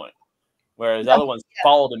he's doing, whereas other ones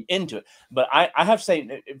followed him into it. But I have to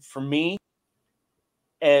say, for me,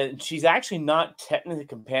 and she's actually not technically a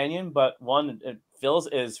companion, but one it feels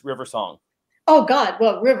is River Song. Oh God,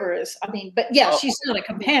 well, River is. I mean, but yeah, she's not a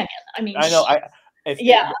companion. I mean, I know. I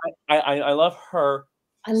love her.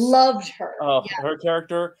 I loved her.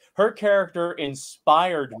 Her character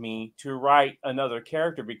inspired me to write another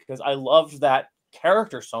character, because I loved that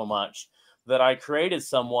character so much that I created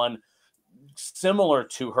someone similar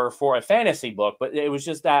to her for a fantasy book. But it was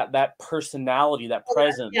just that personality, that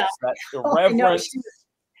presence, that irreverence.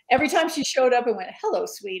 Every time she showed up and went, "Hello,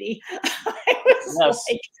 sweetie," I was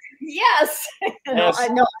like, "Yes." I know I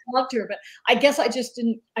loved her, but I guess I just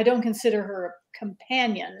didn't. I don't consider her a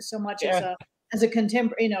companion so much as a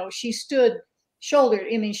contemporary. She stood shoulder.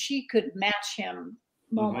 I mean, she could match him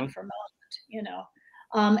moment for moment.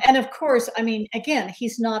 And of course, I mean, again,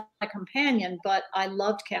 he's not a companion, but I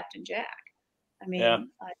loved Captain Jack. I mean,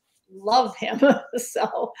 I love him.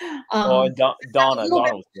 So, Donna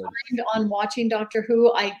was good. On watching Doctor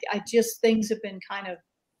Who, I just, things have been kind of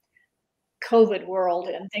COVID world,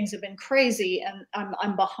 and things have been crazy, and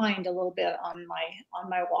I'm behind a little bit on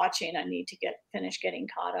my watching. I need to finish getting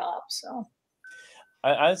caught up. So,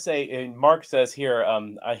 I'd say, and Mark says here,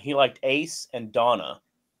 he liked Ace and Donna.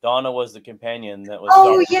 Donna was the companion that was.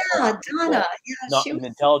 Oh yeah, Donna. Yeah, not she in was.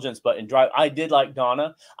 intelligence, but in drive. I did like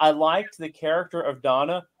Donna. I liked the character of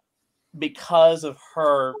Donna because of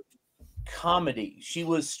her comedy. She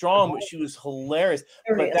was strong, but she was hilarious.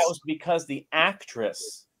 But that was because the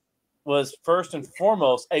actress was first and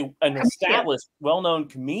foremost an established, well-known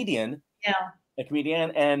comedian. Yeah, a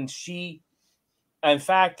comedian, and she. In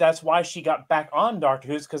fact, that's why she got back on Doctor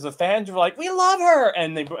Who, because the fans were like, "We love her,"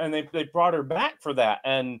 and they brought her back for that.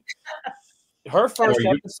 And her first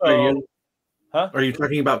episode. Huh? Are you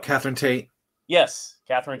talking about Catherine Tate? Yes,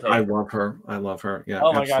 Catherine Tate. I love her. I love her. Yeah.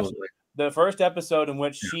 Oh my absolutely. gosh. The first episode in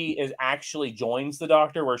which she is actually joins the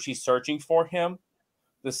Doctor, where she's searching for him,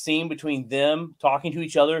 the scene between them talking to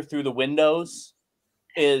each other through the windows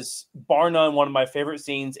is bar none one of my favorite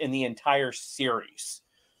scenes in the entire series,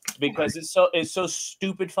 because it's so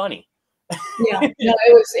stupid funny. Yeah, no,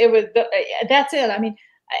 it was that's it. I mean,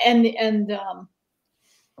 and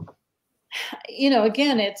you know,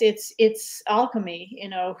 again, it's alchemy, you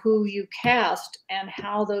know, who you cast and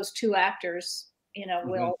how those two actors, you know,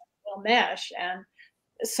 will mesh, and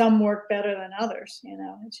some work better than others, you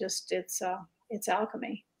know. It's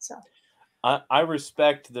alchemy. So I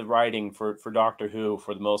respect the writing for Doctor Who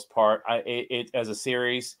for the most part. It as a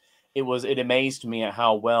series, it amazed me at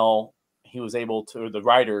how well he was able to, the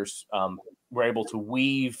writers were able to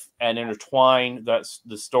weave and intertwine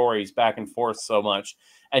the stories back and forth so much,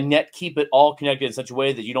 and yet keep it all connected in such a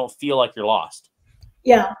way that you don't feel like you're lost.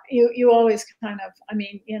 Yeah, you always kind of, I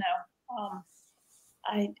mean, you know,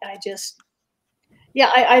 I just, yeah,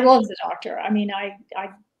 I love the Doctor. I mean, I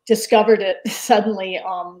discovered it suddenly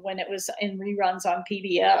when it was in reruns on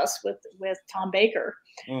PBS with Tom Baker.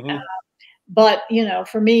 But you know,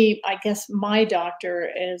 for me, I guess my Doctor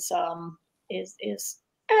is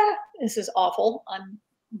this is awful. I'm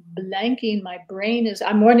blanking. My brain is.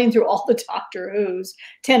 I'm running through all the Doctor Who's.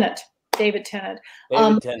 David Tennant.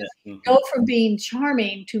 David Tennant. Go from being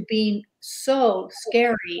charming to being so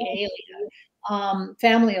scary alien.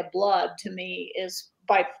 Family of Blood to me is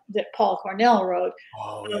that Paul Cornell wrote.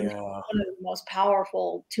 Oh yeah. One of the most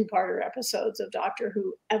powerful two-parter episodes of Doctor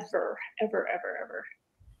Who ever.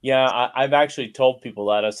 Yeah, I've actually told people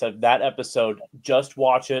that. I said that episode, just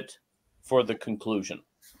watch it for the conclusion.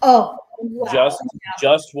 Oh, wow.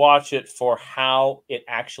 Just watch it for how it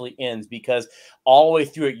actually ends, because all the way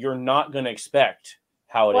through it, you're not going to expect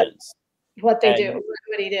how it ends. What they do,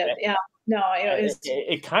 what he did. Yeah. No,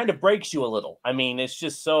 it kind of breaks you a little. I mean, it's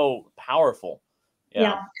just so powerful.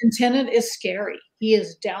 Yeah. And Tennant is scary. He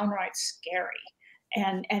is downright scary.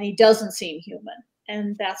 And he doesn't seem human.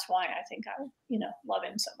 And that's why I think I, you know, love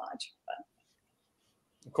him so much.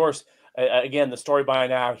 But of course, again, the story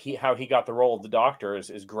behind how he got the role of the Doctor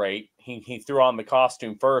is great. He threw on the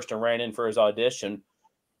costume first and ran in for his audition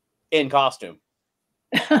in costume.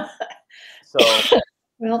 So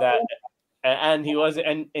well, that, and he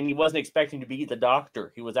wasn't expecting to be the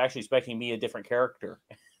Doctor. He was actually expecting to be a different character.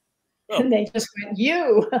 And they just went,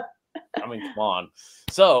 you. I mean, come on.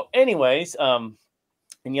 So, anyways,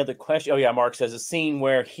 any other question? Oh yeah, Mark says a scene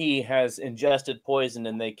where he has ingested poison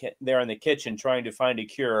and they're in the kitchen trying to find a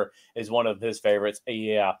cure is one of his favorites.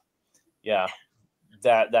 Yeah.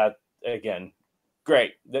 That again,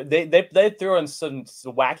 great. They threw in some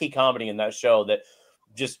wacky comedy in that show that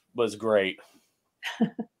just was great.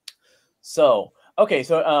 So okay,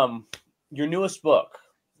 so your newest book.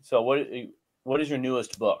 So what is your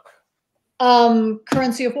newest book?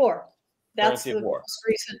 Currency of War. That's the most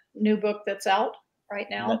recent new book that's out right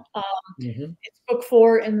now. It's book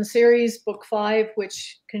 4 in the series, book 5,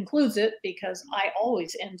 which concludes it, because I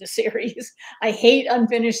always end a series. I hate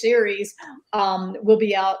unfinished series. Will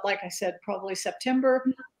be out, like I said, probably September.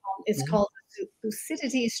 It's called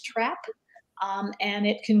Thucydides' Trap. And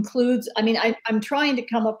it concludes, I mean, I'm trying to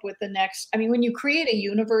come up with the next, I mean, when you create a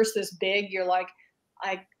universe this big, you're like,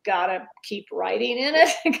 I gotta keep writing in it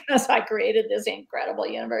because I created this incredible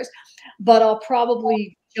universe. But I'll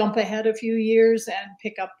probably jump ahead a few years and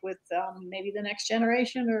pick up with maybe the next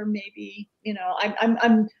generation, or maybe, you know,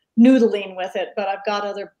 I'm noodling with it. But I've got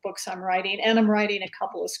other books I'm writing, and I'm writing a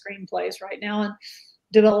couple of screenplays right now and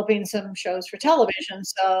developing some shows for television.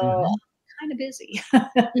 So I'm kind of busy.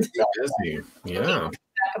 Yeah.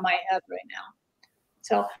 Back of my head right now.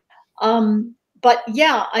 So, but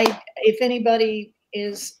yeah, if anybody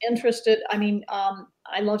is interested, I mean,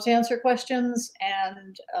 I love to answer questions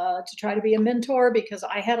and to try to be a mentor, because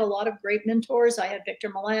I had a lot of great mentors. I had Victor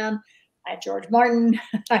Milan, I had George Martin,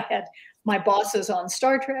 I had my bosses on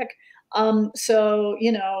Star Trek. So,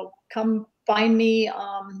 you know, come find me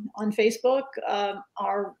on Facebook,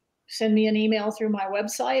 or send me an email through my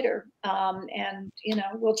website, or and you know,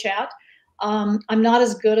 we'll chat. I'm not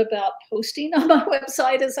as good about posting on my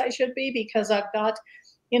website as I should be because I've got,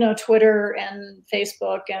 Twitter and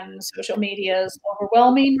Facebook and social media is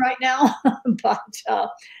overwhelming right now, but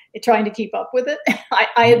trying to keep up with it.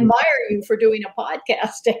 I admire you for doing a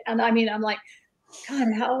podcast. And I mean, I'm like,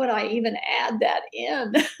 God, how would I even add that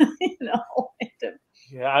in?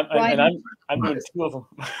 Yeah, I'm doing 2 of them.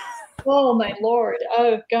 Oh my Lord.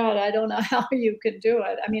 Oh God, I don't know how you could do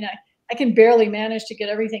it. I mean, I can barely manage to get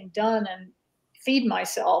everything done and feed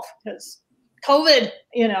myself because COVID,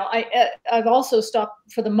 I've also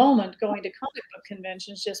stopped for the moment going to comic book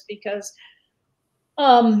conventions just because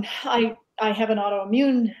I have an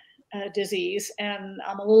autoimmune disease and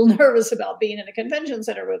I'm a little nervous about being in a convention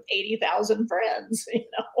center with 80,000 friends,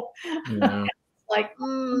 Yeah. like,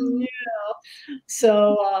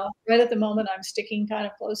 so right at the moment I'm sticking kind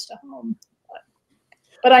of close to home,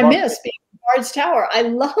 but I miss being in Bard's Tower. I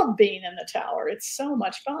love being in the tower. It's so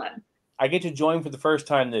much fun. I get to join for the first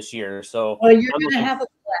time this year, so well, you're going to have a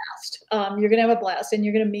blast. You're going to have a blast, and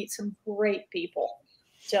you're going to meet some great people.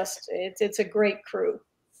 Just it's a great crew.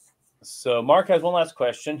 So Mark has one last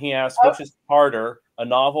question. He asks, which is harder,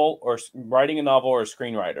 writing a novel or a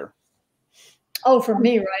screenwriter? Oh, for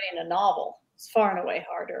me, writing a novel is far and away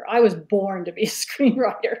harder. I was born to be a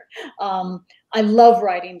screenwriter. I love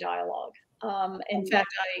writing dialogue. In fact,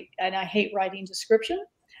 I hate writing description.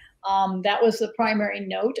 That was the primary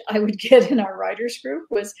note I would get in our writers group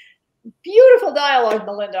was beautiful dialogue,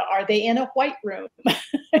 Melinda. Are they in a white room?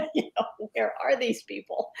 Where are these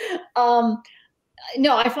people?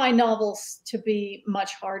 No, I find novels to be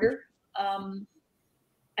much harder.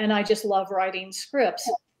 And I just love writing scripts.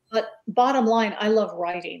 But bottom line, I love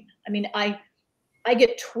writing. I mean, I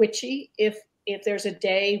get twitchy if there's a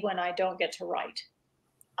day when I don't get to write.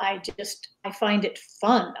 I find it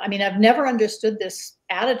fun. I mean, I've never understood this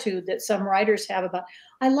attitude that some writers have about,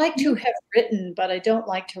 I like to have written, but I don't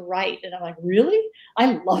like to write. And I'm like, really?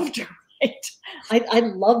 I love to write. I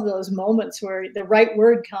love those moments where the right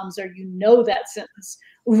word comes or that sentence.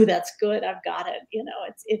 Ooh, that's good. I've got it.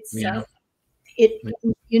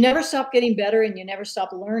 You never stop getting better and you never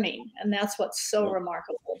stop learning. And that's what's so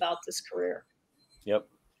remarkable about this career. Yep.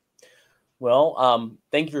 Well,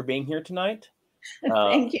 thank you for being here tonight.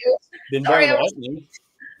 Thank you. Been very enlightening.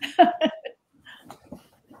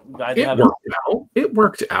 It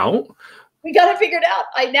worked out. We got it figured out.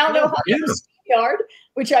 I now know how to use StreamYard,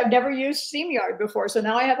 which I've never used StreamYard before. So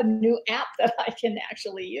now I have a new app that I can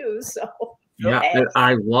actually use. So yeah,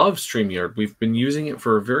 I love StreamYard. We've been using it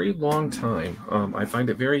for a very long time. I find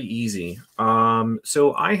it very easy.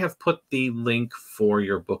 So I have put the link for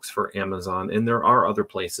your books for Amazon, and there are other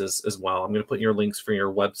places as well. I'm going to put your links for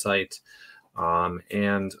your website.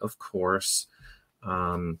 And of course,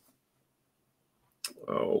 oh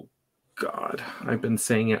God, I've been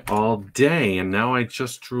saying it all day and now I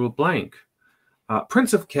just drew a blank.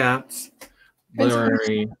 Prince of Cats,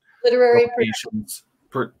 literary publications.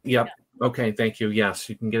 Yep. Okay. Thank you. Yes.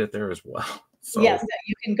 You can get it there as well. So. Yes.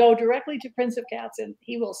 You can go directly to Prince of Cats and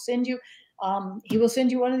he will send you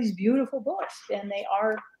one of these beautiful books and they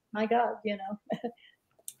are, my God,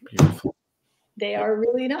 Beautiful. They are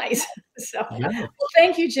really nice. So, well,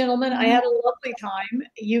 thank you, gentlemen. I had a lovely time.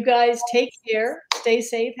 You guys take care, stay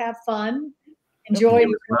safe, have fun, enjoy.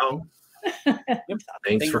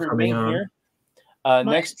 Thanks for coming on. Here.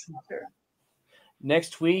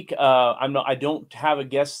 Next week, I don't have a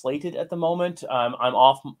guest slated at the moment. I'm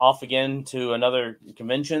off again to another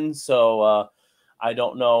convention, so I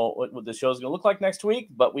don't know what the show is going to look like next week,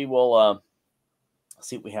 but we will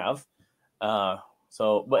see what we have.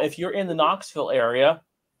 But if you're in the Knoxville area,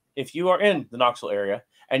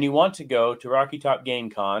 and you want to go to Rocky Top Game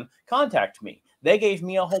Con, contact me. They gave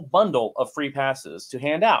me a whole bundle of free passes to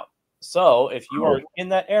hand out. So if you are in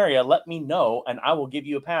that area, let me know, and I will give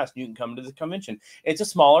you a pass. And you can come to the convention. It's a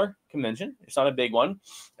smaller convention. It's not a big one.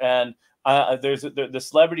 And the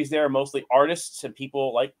celebrities there are mostly artists and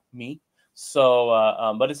people like me. So,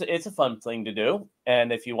 but it's a fun thing to do.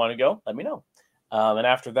 And if you want to go, let me know. And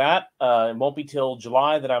after that, it won't be till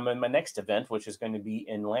July that I'm in my next event, which is going to be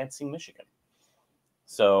in Lansing, Michigan.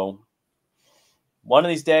 So one of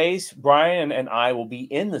these days, Brian and I will be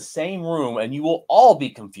in the same room, and you will all be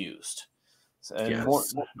confused. And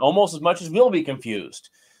almost as much as we'll be confused.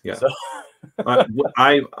 Yeah. So.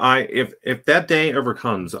 If that day ever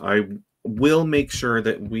comes, I will make sure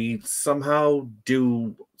that we somehow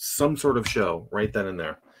do some sort of show right then and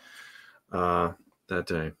there that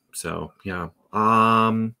day. So yeah.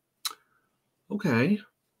 Okay.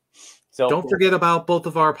 So don't forget about both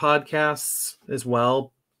of our podcasts as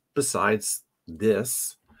well. Besides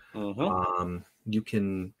this, you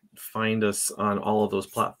can find us on all of those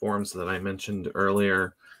platforms that I mentioned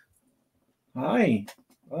earlier. Hi.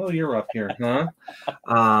 Oh, you're up here, huh?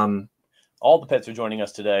 All the pets are joining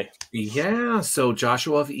us today. Yeah. So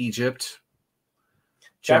Joshua of Egypt,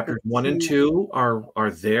 chapters 1 and 2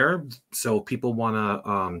 are there. So people want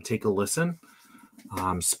to take a listen.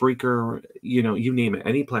 Spreaker, you name it,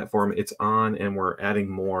 any platform, it's on, and we're adding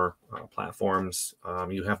more platforms.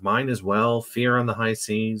 You have mine as well, Fear on the High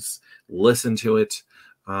Seas. Listen to it.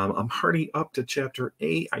 I'm already up to chapter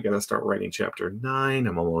 8. I got to start writing chapter 9.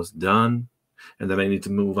 I'm almost done. And then I need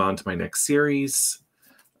to move on to my next series.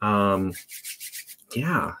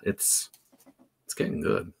 Yeah, it's getting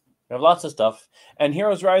good. We have lots of stuff. And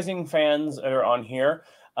Heroes Rising fans are on here.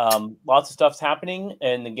 Lots of stuff's happening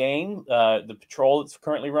in the game. The patrol that's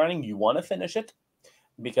currently running, you want to finish it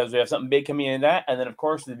because we have something big coming in that. And then, of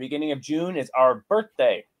course, the beginning of June is our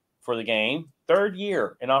birthday for the game. 3rd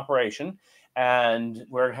year in operation. And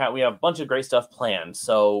we have a bunch of great stuff planned.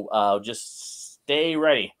 So just stay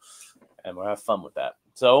ready. And we'll have fun with that.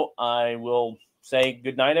 So I will say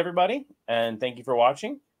good night, everybody. And thank you for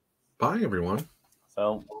watching. Bye, everyone.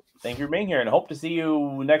 So thank you for being here. And hope to see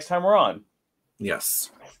you next time we're on.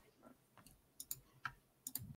 Yes.